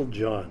Apostle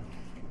John.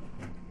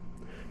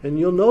 And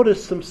you'll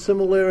notice some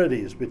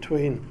similarities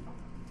between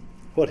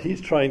what he's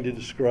trying to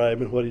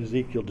describe and what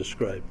Ezekiel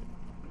described.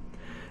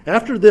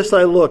 After this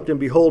I looked, and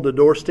behold, a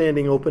door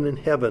standing open in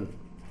heaven.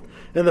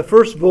 And the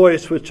first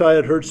voice which I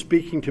had heard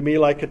speaking to me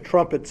like a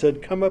trumpet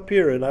said, "Come up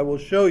here, and I will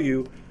show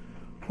you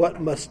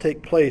what must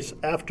take place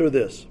after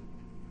this."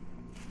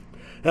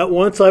 At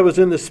once I was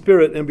in the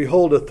Spirit, and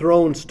behold, a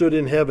throne stood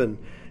in heaven,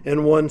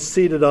 and one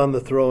seated on the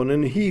throne.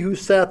 And he who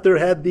sat there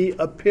had the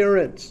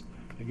appearance,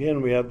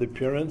 again we have the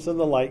appearance and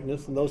the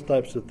likeness and those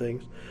types of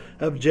things,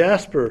 of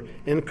jasper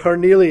and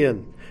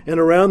carnelian. And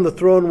around the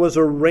throne was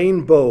a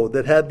rainbow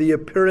that had the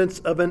appearance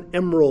of an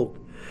emerald.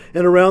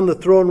 And around the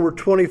throne were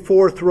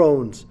 24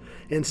 thrones.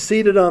 And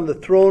seated on the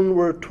throne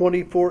were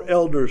 24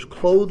 elders,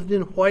 clothed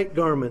in white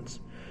garments,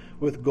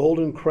 with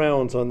golden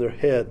crowns on their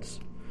heads.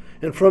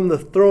 And from the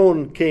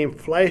throne came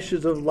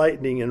flashes of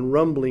lightning and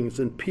rumblings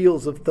and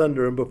peals of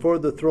thunder. And before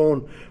the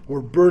throne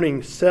were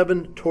burning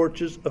 7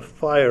 torches of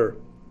fire,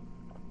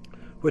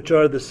 which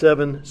are the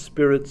 7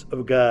 spirits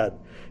of God.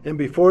 And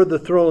before the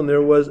throne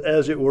there was,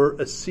 as it were,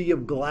 a sea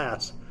of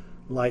glass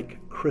like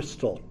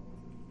crystal.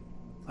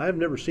 I have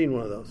never seen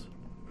one of those.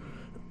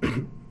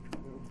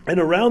 And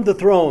around the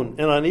throne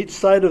and on each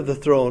side of the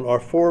throne are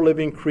 4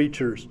 living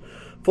creatures,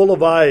 full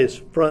of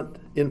eyes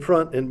in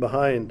front and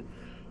behind.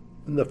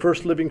 And the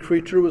first living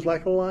creature was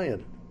like a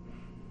lion.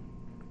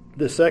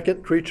 The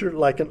second creature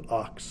like an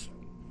ox.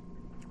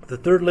 The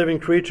third living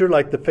creature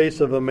like the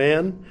face of a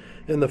man.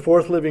 And the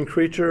fourth living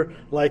creature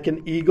like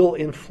an eagle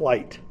in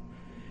flight.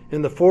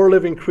 And the 4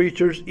 living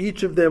creatures,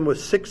 each of them with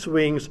 6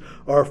 wings,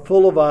 are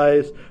full of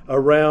eyes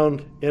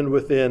around and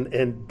within.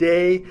 And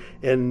day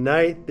and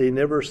night they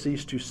never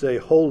cease to say,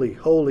 "Holy,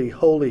 holy,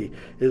 holy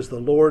is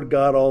the Lord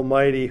God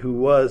Almighty, who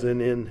was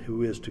and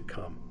who is to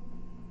come."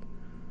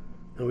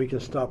 And we can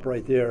stop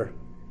right there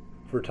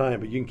for time,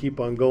 but you can keep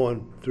on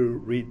going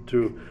read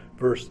through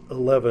verse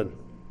 11.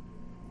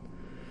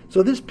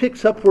 So this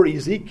picks up where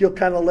Ezekiel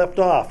kind of left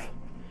off.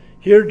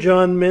 Here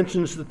John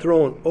mentions the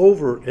throne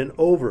over and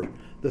over.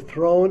 The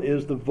throne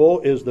is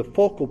the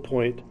focal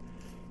point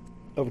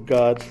of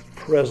God's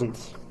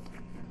presence.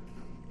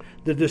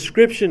 The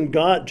description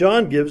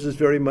John gives is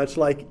very much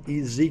like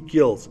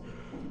Ezekiel's.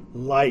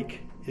 Like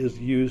is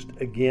used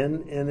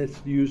again, and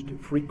it's used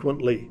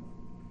frequently.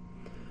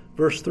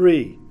 Verse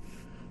 3,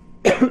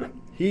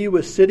 he who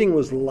was sitting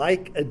was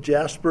like a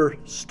jasper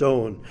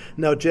stone.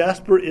 Now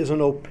jasper is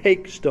an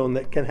opaque stone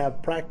that can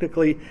have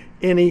practically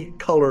any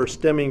color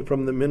stemming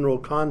from the mineral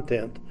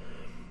content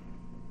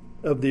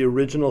of the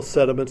original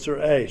sediments or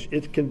ash.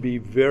 It can be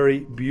very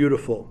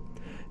beautiful.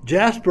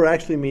 Jasper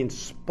actually means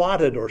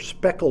spotted or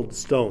speckled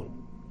stone,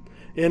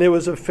 and it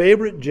was a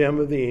favorite gem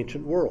of the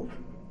ancient world.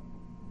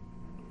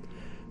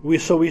 We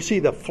see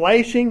the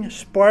flashing,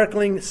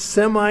 sparkling,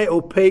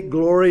 semi-opaque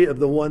glory of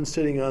the one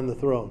sitting on the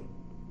throne.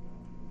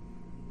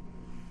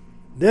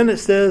 Then it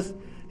says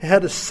it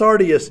had a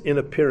sardius in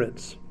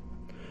appearance.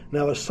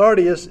 Now a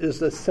sardius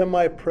is a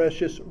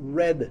semi-precious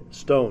red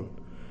stone.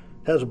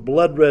 It has a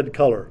blood red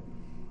color.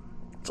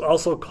 It's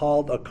also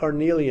called a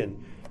carnelian.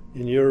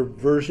 In your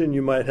version,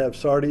 you might have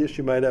sardius,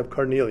 you might have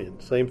carnelian.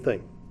 Same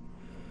thing.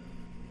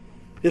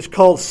 It's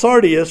called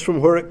sardius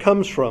from where it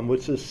comes from,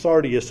 which is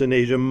Sardius in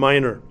Asia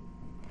Minor.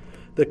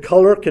 The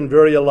color can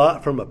vary a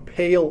lot from a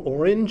pale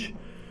orange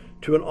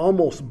to an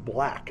almost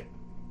black.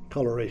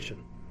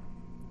 coloration.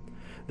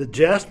 The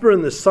jasper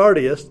and the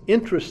sardius,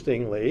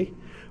 interestingly,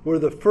 were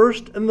the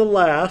first and the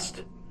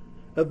last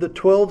of the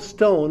 12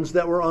 stones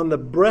that were on the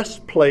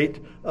breastplate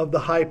of the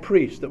high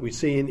priest that we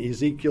see in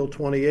Ezekiel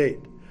 28.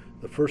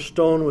 The first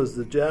stone was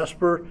the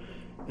jasper,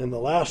 and the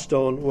last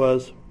stone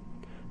was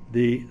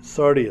the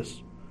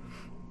sardius.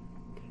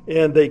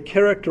 And they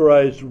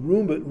characterized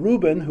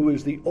Reuben, who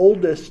is the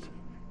oldest,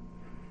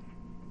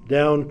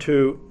 down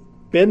to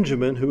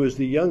Benjamin, who is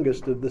the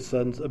youngest of the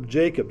sons of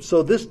Jacob.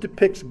 So this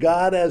depicts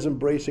God as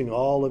embracing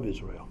all of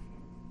Israel.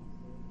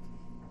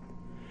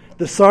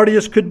 The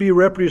sardius could be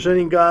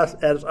representing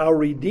God as our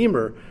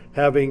Redeemer,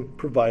 having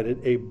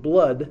provided a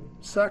blood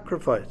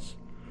sacrifice.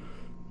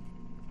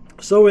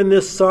 So in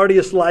this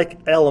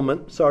sardius-like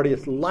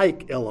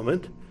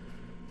element,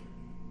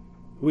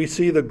 we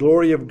see the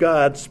glory of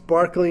God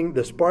sparkling,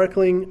 the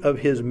sparkling of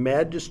his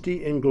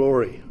majesty and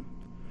glory,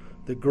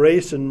 the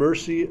grace and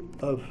mercy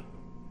of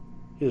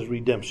his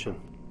redemption.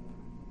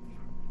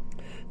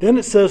 Then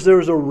it says there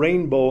is a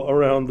rainbow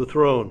around the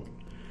throne.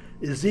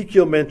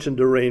 Ezekiel mentioned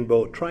a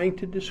rainbow, trying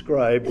to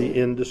describe the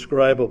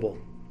indescribable.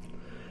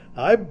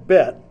 I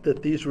bet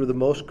that these were the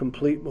most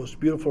complete, most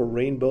beautiful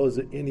rainbows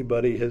that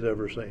anybody has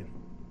ever seen.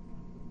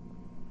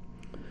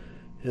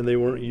 And they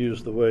weren't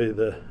used the way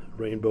the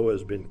rainbow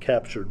has been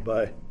captured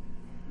by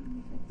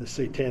the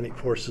satanic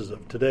forces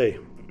of today.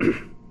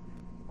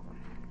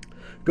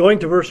 Going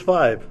to verse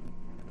 5.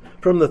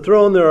 From the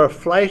throne there are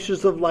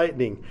flashes of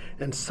lightning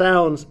and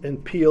sounds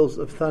and peals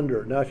of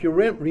thunder. Now if you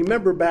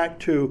remember back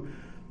to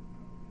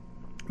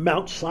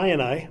Mount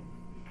Sinai,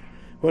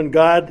 when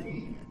God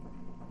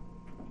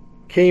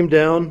came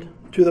down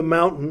to the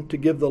mountain to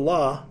give the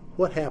law,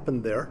 what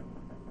happened there?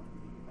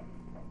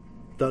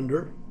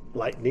 Thunder,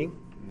 lightning,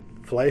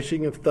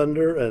 flashing of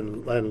thunder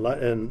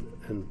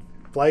and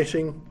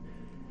flashing.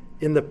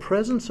 In the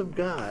presence of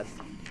God,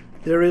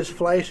 there is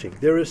flashing,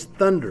 there is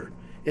thunder,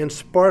 and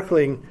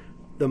sparkling,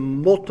 the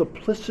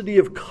multiplicity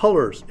of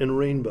colors in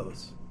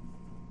rainbows.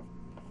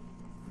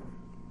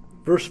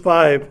 Verse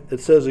 5, it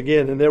says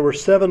again, and there were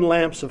 7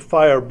 lamps of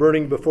fire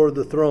burning before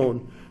the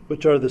throne,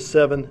 which are the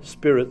 7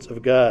 spirits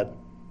of God.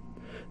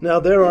 Now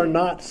there are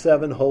not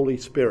 7 Holy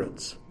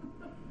Spirits.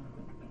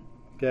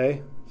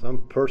 Okay?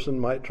 Some person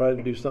might try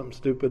to do something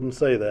stupid and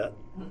say that.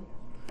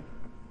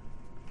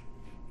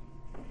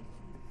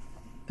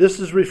 This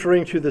is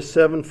referring to the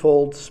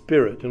 7-fold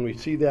Spirit, and we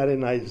see that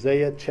in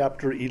Isaiah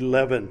chapter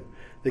 11.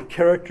 The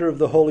character of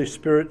the Holy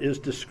Spirit is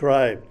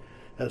described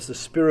as the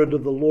Spirit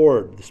of the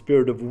Lord, the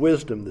Spirit of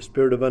wisdom, the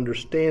Spirit of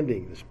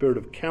understanding, the Spirit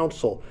of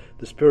counsel,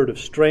 the Spirit of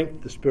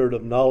strength, the Spirit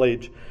of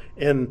knowledge,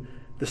 and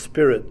the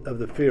Spirit of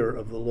the fear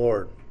of the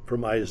Lord,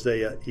 from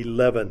Isaiah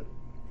 11.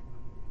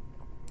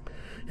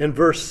 In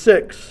verse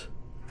 6,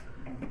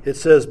 it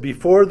says,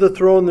 before the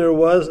throne there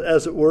was,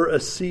 as it were, a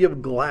sea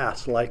of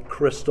glass like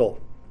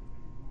crystal.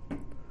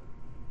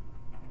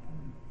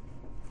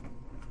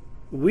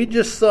 We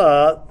just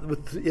saw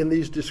in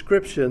these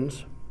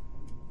descriptions,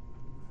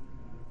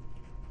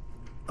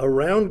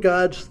 around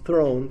God's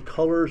throne,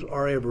 colors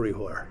are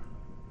everywhere.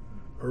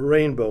 A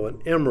rainbow,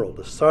 an emerald,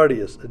 a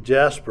sardius, a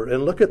jasper.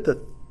 And look at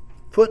the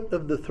foot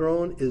of the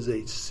throne is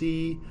a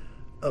sea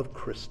of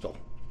crystal.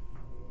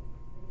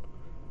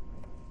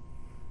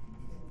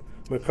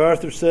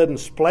 MacArthur said, and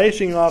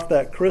splashing off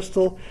that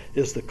crystal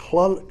is the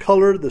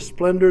color, the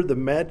splendor, the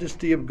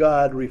majesty of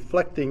God,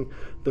 reflecting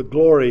the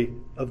glory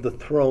of the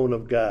throne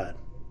of God.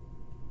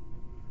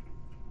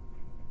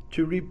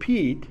 To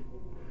repeat,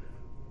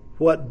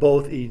 what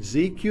both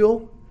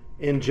Ezekiel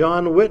and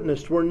John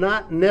witnessed were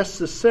not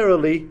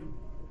necessarily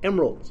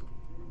emeralds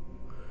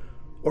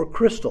or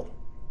crystal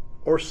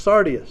or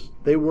sardius.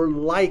 They were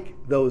like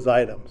those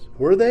items.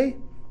 Were they?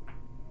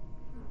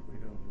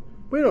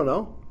 We don't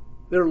know.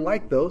 They're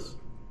like those.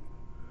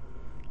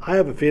 I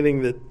have a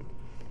feeling that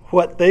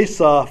what they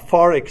saw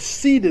far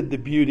exceeded the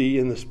beauty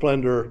and the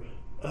splendor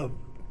of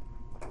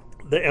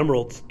the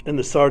emeralds and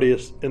the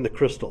sardius and the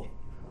crystal.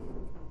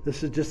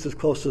 This is just as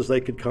close as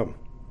they could come.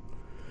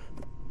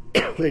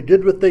 They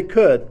did what they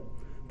could,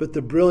 but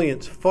the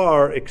brilliance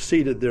far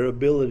exceeded their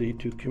ability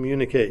to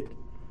communicate.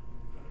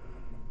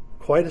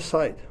 Quite a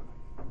sight.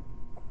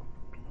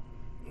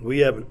 We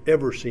haven't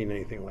ever seen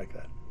anything like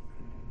that.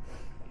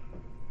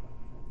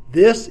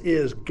 This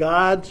is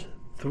God's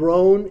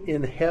throne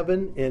in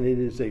heaven, and it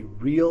is a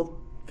real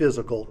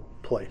physical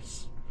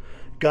place.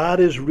 God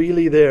is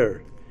really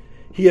there.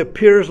 He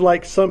appears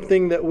like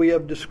something that we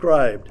have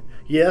described.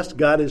 Yes,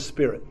 God is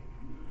spirit.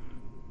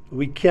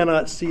 We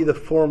cannot see the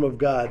form of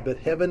God, but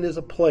heaven is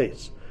a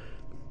place.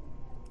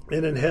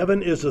 And in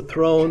heaven is a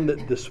throne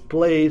that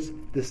displays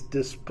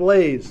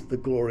the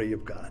glory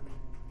of God.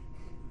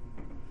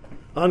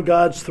 On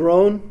God's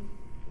throne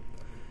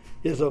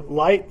is a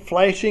light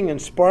flashing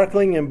and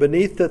sparkling, and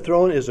beneath the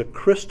throne is a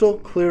crystal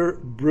clear,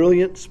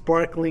 brilliant,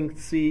 sparkling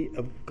sea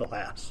of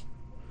glass.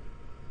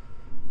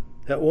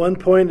 At one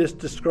point it's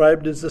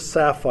described as a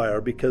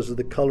sapphire because of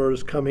the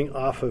colors coming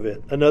off of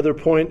it. Another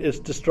point is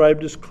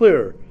described as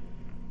clear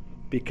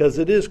because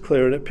it is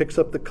clear and it picks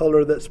up the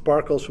color that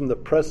sparkles from the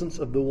presence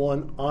of the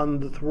one on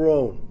the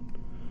throne.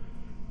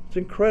 It's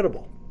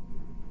incredible.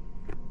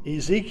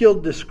 Ezekiel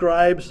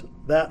describes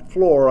that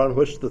floor on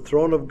which the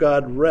throne of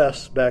God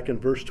rests, back in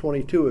verse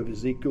 22 of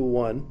Ezekiel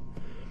 1,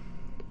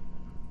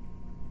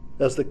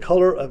 as the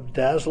color of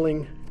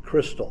dazzling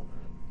crystal.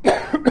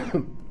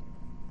 It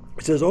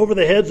says, over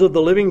the heads of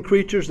the living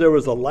creatures there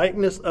was a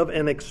likeness of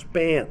an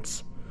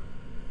expanse,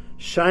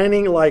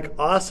 shining like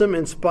awesome,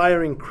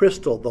 inspiring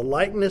crystal, the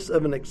likeness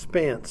of an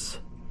expanse,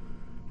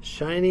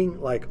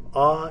 shining like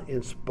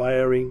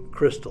awe-inspiring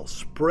crystal,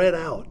 spread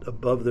out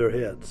above their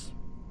heads.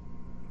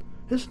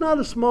 It's not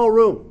a small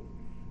room.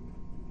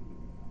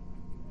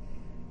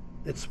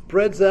 It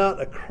spreads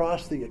out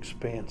across the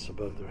expanse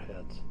above their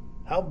heads.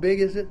 How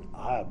big is it?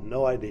 I have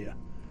no idea.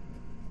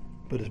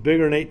 But it's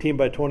bigger than 18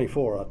 by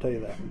 24, I'll tell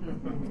you that.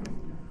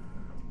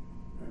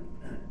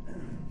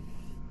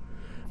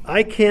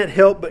 I can't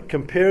help but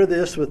compare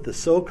this with the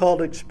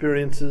so-called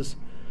experiences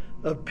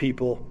of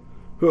people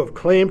who have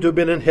claimed to have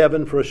been in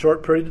heaven for a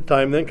short period of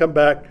time, then come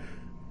back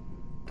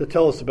to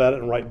tell us about it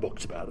and write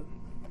books about it.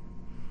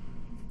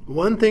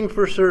 One thing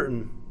for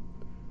certain,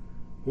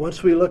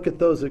 once we look at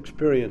those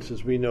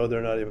experiences, we know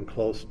they're not even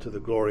close to the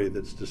glory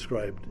that's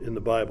described in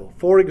the Bible.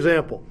 For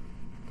example,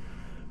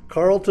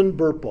 Carlton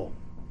Burpo.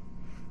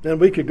 And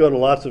we could go to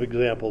lots of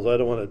examples. I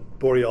don't want to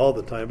bore you all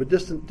the time, but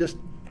just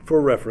for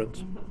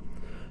reference.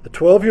 A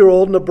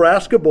 12-year-old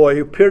Nebraska boy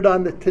who appeared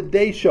on the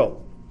Today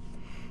Show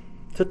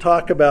to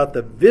talk about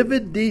the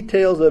vivid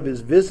details of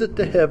his visit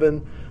to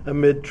heaven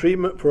amid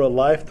treatment for a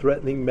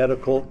life-threatening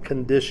medical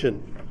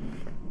condition.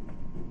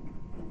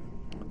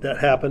 That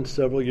happened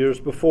several years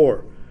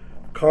before.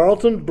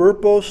 Carlton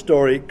Burpo's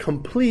story,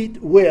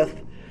 complete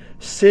with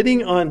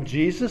sitting on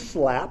Jesus'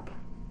 lap,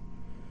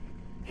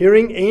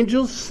 hearing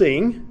angels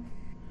sing,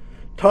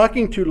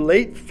 talking to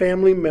late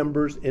family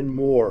members, and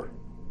more.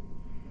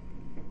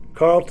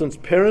 Carlton's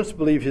parents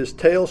believe his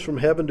tales from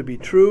heaven to be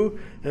true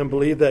and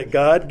believe that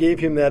God gave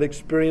him that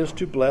experience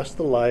to bless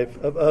the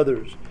life of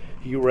others.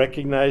 He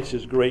recognized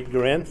his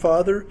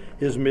great-grandfather,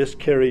 his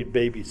miscarried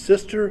baby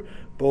sister,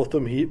 both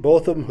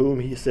of whom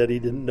he said he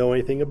didn't know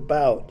anything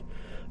about.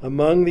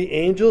 Among the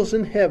angels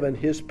in heaven,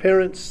 his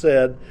parents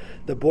said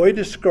the boy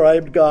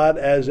described God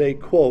as a,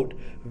 quote,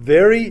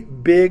 very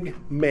big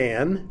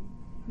man,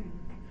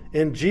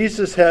 and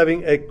Jesus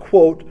having a,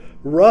 quote,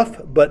 rough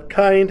but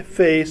kind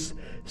face,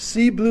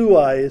 sea blue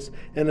eyes,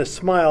 and a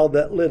smile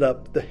that lit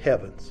up the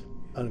heavens,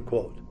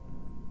 unquote.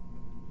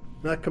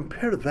 Now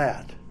compare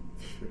that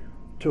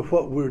to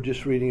what we were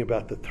just reading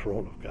about the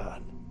throne of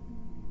God.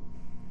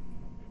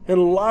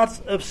 And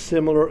lots of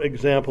similar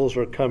examples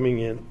are coming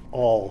in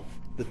all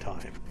the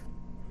time.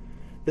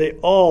 They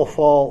all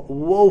fall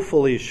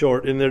woefully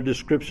short in their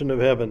description of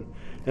heaven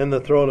and the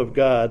throne of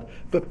God,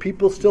 but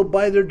people still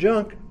buy their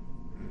junk.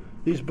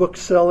 These books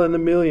sell in the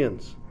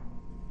millions.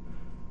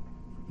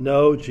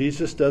 No,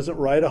 Jesus doesn't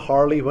ride a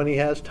Harley when he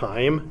has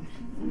time.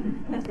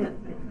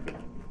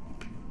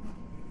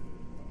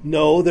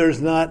 No,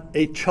 there's not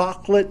a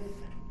chocolate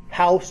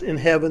house in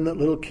heaven that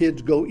little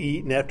kids go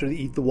eat, and after they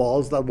eat the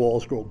walls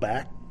grow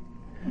back.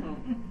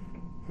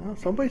 Well,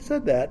 somebody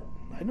said that.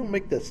 I don't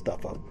make that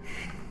stuff up.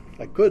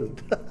 I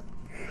couldn't.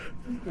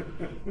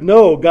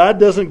 No, God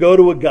doesn't go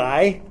to a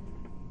guy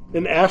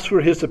and ask for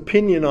his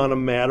opinion on a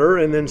matter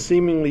and then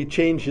seemingly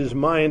change his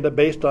mind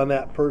based on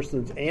that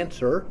person's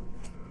answer.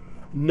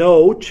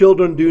 No,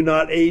 children do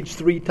not age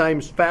 3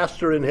 times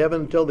faster in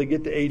heaven until they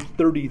get to age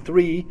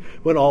 33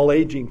 when all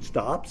aging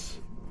stops.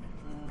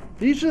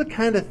 These are the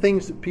kind of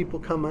things that people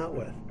come out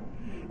with.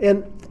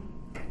 And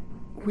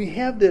we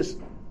have this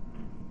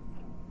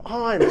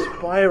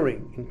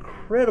awe-inspiring,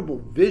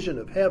 incredible vision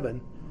of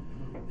heaven,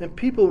 and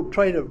people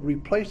try to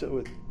replace it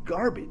with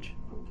garbage.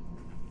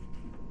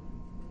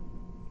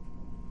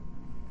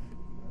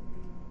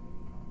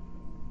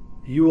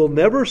 You will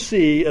never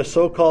see a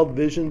so-called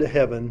vision to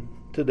heaven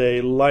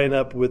today line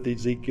up with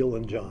Ezekiel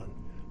and John.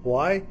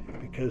 Why?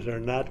 Because they're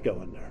not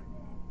going there.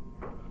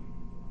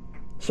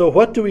 So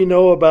what do we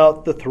know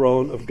about the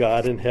throne of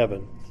God in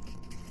heaven?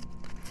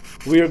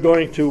 We are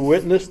going to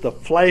witness the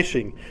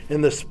flashing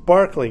and the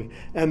sparkling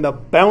and the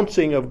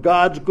bouncing of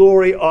God's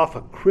glory off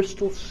a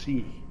crystal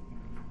sea.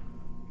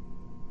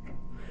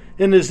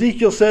 And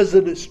Ezekiel says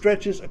that it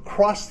stretches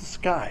across the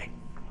sky.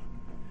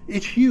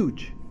 It's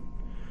huge.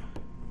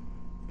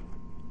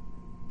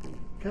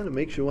 Kind of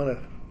makes you want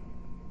to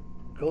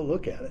go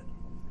look at it.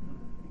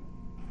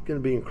 It's going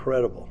to be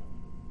incredible.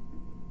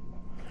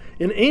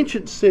 In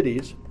ancient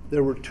cities,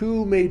 there were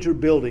 2 major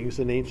buildings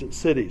in ancient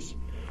cities.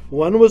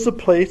 One was a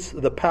place,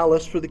 the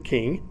palace for the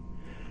king,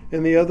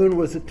 and the other one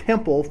was a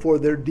temple for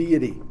their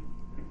deity.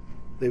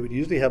 They would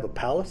usually have a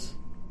palace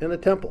and a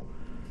temple.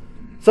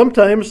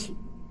 Sometimes,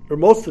 or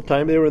most of the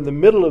time, they were in the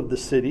middle of the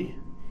city,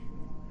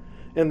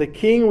 and the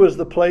king was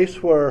the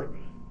place where,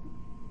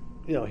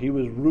 he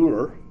was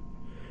ruler,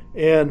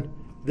 and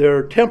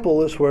their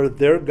temple is where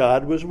their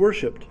God was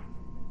worshipped.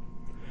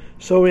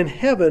 So in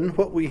heaven,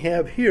 what we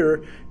have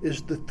here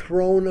is the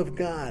throne of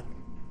God.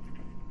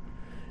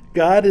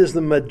 God is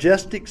the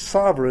majestic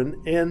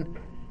sovereign, and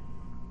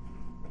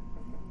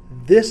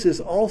this is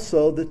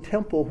also the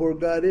temple where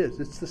God is.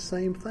 It's the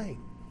same thing.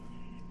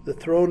 The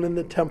throne and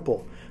the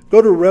temple.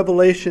 Go to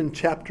Revelation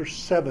chapter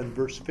 7,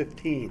 verse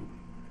 15.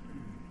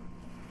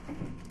 It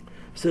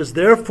says,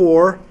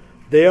 "Therefore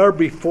they are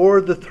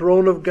before the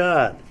throne of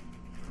God,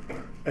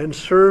 and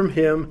serve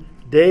him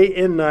day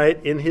and night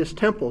in his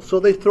temple." So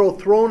they throw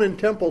throne and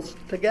temples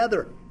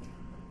together.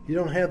 You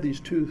don't have these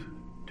two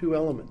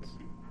elements.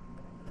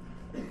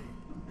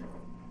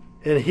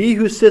 "And he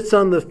who sits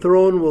on the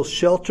throne will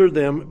shelter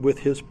them with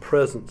his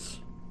presence."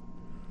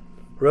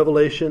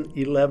 Revelation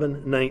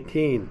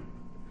 11:19.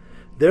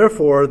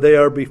 "Therefore they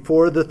are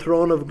before the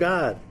throne of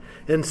God,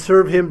 and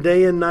serve him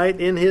day and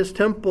night in his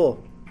temple."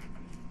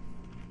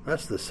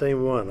 That's the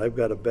same one. I've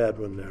got a bad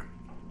one there.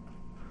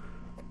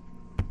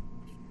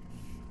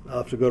 I'll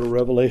have to go to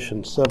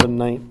Revelation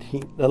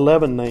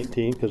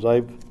 11:19, because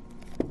I've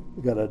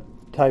got a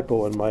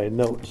typo in my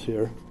notes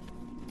here.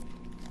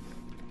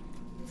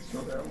 So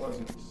that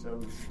wasn't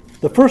 7.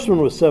 The first one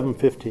was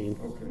 7:15.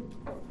 Okay.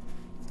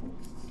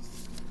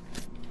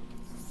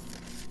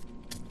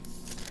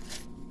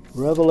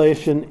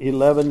 Revelation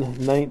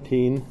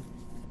 11:19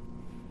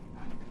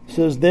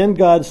 says, "Then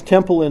God's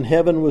temple in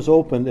heaven was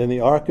opened, and the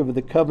ark of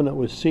the covenant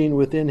was seen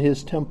within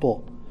his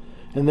temple.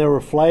 And there were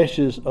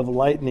flashes of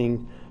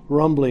lightning,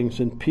 rumblings,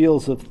 and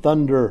peals of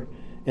thunder,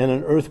 and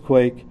an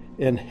earthquake,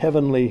 and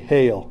heavenly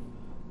hail."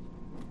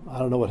 I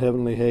don't know what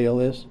heavenly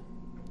hail is.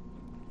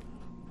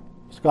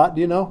 Scott,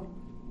 do you know?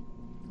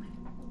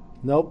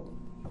 Nope.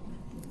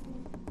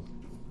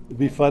 It'd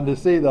be fun to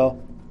see, though.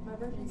 My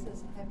version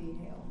says heavy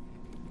hail.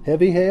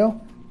 Heavy hail?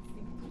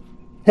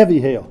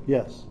 Heavy hail,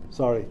 yes.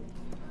 Sorry.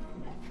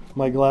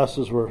 My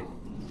glasses were...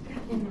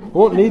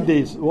 Won't need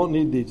these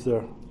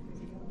there.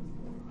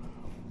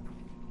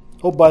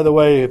 Oh, by the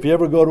way, if you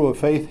ever go to a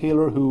faith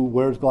healer who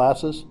wears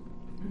glasses,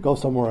 go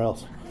somewhere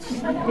else.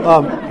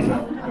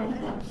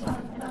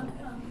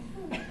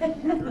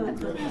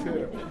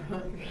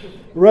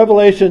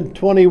 Revelation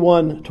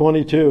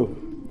 21:22.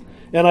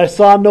 "And I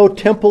saw no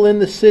temple in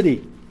the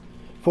city,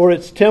 for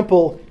its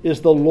temple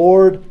is the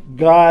Lord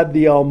God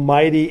the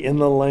Almighty and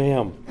the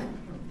Lamb.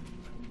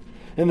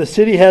 And the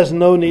city has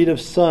no need of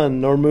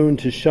sun nor moon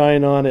to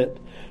shine on it,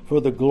 for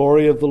the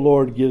glory of the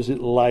Lord gives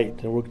it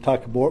light." And we'll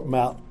talk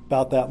about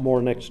that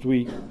more next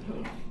week.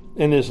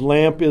 "And his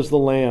lamp is the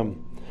Lamb.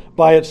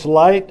 By its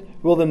light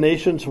will the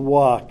nations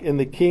walk, and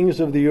the kings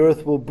of the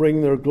earth will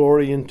bring their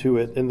glory into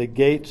it, and the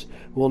gates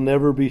will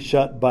never be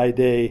shut by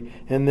day,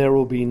 and there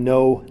will be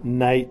no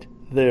night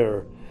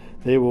there.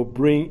 They will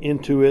bring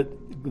into it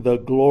the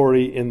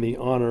glory and the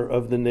honor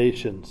of the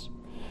nations."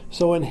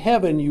 So in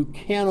heaven, you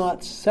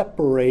cannot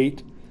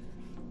separate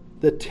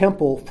the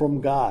temple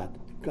from God.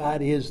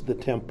 God is the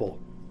temple.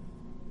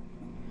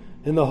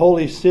 In the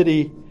holy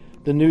city,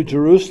 the New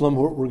Jerusalem,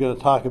 what we're going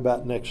to talk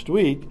about next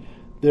week,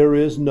 there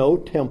is no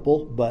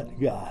temple but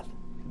God.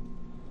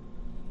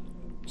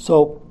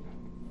 So,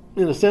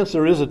 in a sense,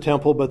 there is a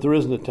temple, but there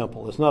isn't a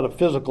temple. It's not a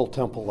physical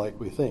temple like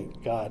we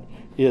think. God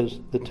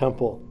is the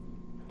temple.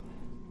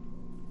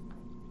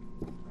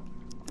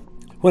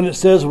 When it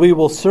says we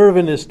will serve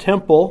in his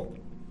temple,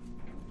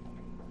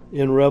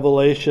 in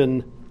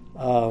Revelation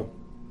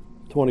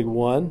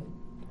 21,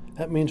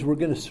 that means we're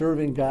going to serve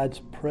in God's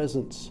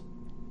presence.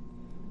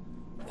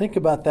 Think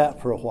about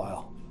that for a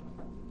while.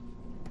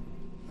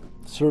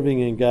 Serving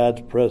in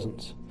God's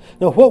presence.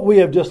 Now, what we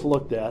have just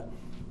looked at,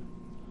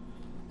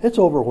 it's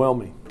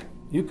overwhelming.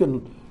 You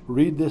can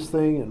read this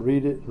thing and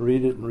read it and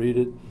read it and read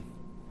it.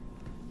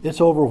 It's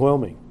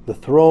overwhelming. The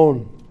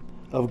throne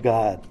of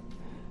God,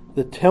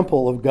 the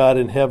temple of God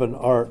in heaven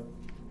are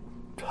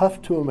tough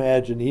to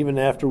imagine even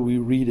after we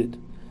read it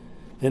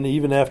and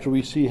even after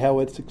we see how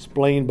it's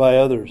explained by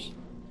others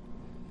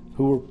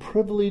who were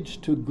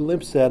privileged to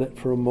glimpse at it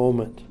for a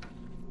moment.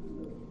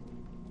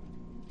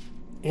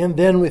 And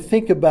then we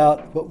think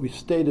about what we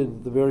stated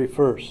at the very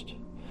first.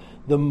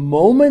 The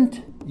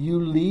moment you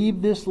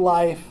leave this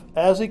life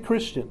as a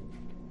Christian,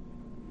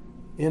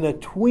 in a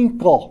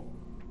twinkle,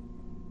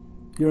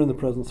 you're in the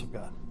presence of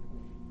God.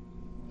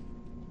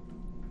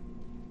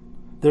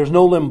 There's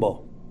no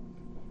limbo.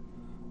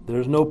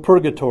 There's no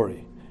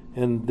purgatory.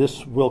 And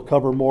this we'll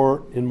cover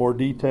more in more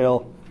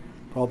detail,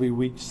 probably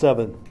week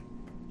 7.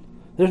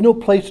 There's no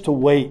place to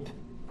wait.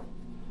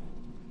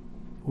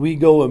 We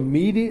go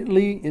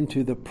immediately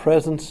into the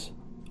presence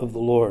of the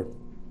Lord.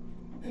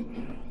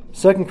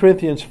 2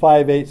 Corinthians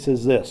 5:8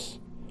 says this,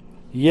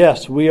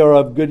 "Yes, we are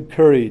of good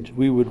courage.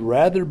 We would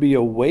rather be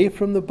away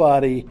from the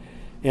body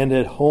and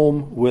at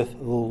home with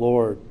the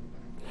Lord."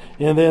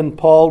 And then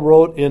Paul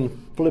wrote in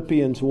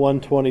Philippians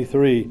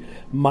 1:23,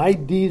 "My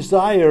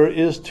desire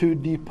is to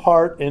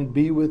depart and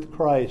be with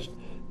Christ."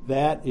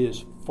 That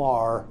is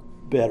far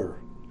better.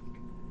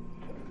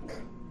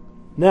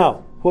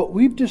 Now, what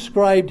we've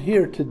described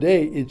here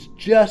today is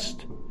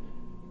just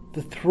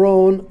the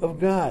throne of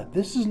God.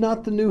 This is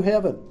not the new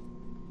heaven.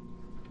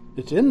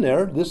 It's in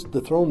there.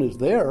 The throne is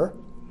there.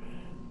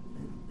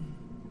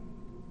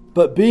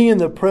 But being in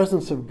the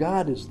presence of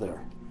God is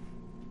there.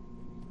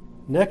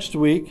 Next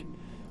week,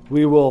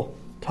 we will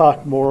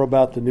talk more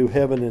about the new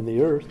heaven and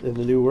the earth and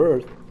the new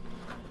earth.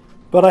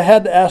 But I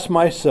had to ask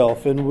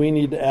myself, and we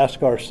need to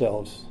ask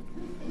ourselves,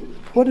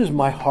 what is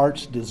my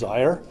heart's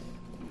desire?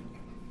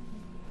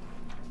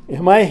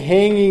 Am I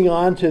hanging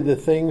on to the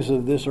things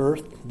of this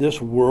earth,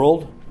 this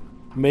world,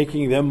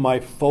 making them my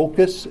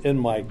focus and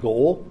my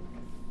goal?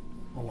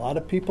 A lot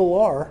of people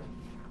are.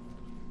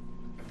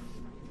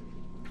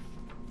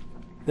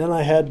 Then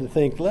I had to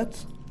think,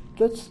 let's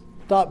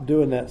stop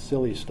doing that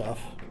silly stuff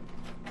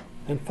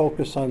and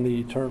focus on the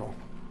eternal.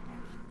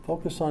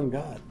 Focus on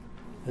God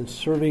and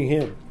serving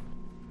Him.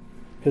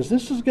 Because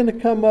this is going to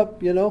come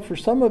up, for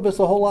some of us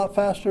a whole lot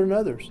faster than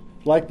others.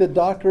 Like the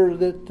doctor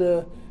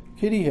that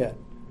Kitty had.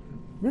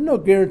 There's no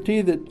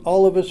guarantee that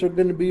all of us are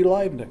going to be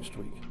alive next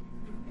week.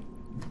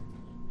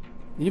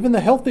 Even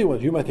the healthy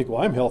ones. You might think,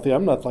 well, I'm healthy.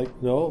 I'm not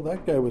like, no,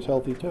 that guy was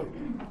healthy too.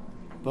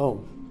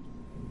 Boom.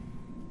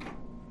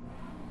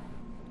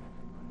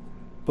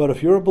 But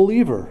if you're a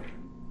believer,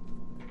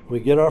 we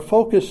get our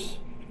focus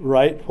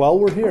right while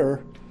we're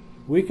here,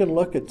 we can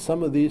look at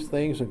some of these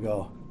things and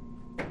go,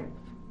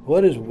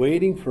 what is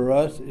waiting for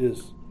us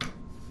is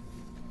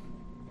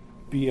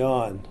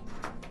beyond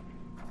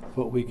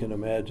what we can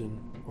imagine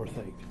or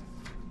think.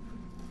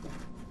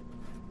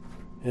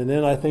 And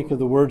then I think of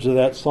the words of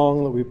that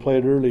song that we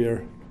played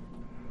earlier.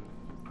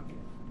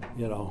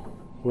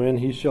 When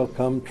He shall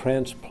come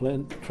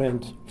transplendent.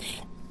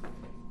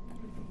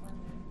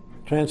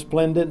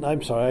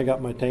 I'm sorry, I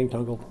got my tongue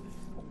tangled.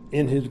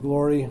 In His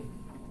glory,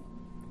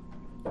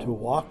 to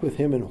walk with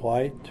Him in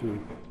white,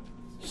 to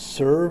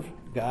serve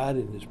God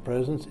in His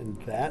presence in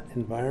that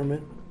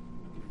environment.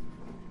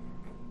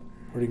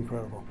 Pretty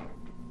incredible.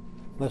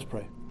 Let's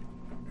pray.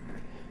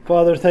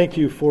 Father, thank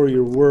You for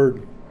Your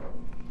word.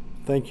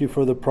 Thank You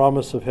for the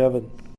promise of heaven.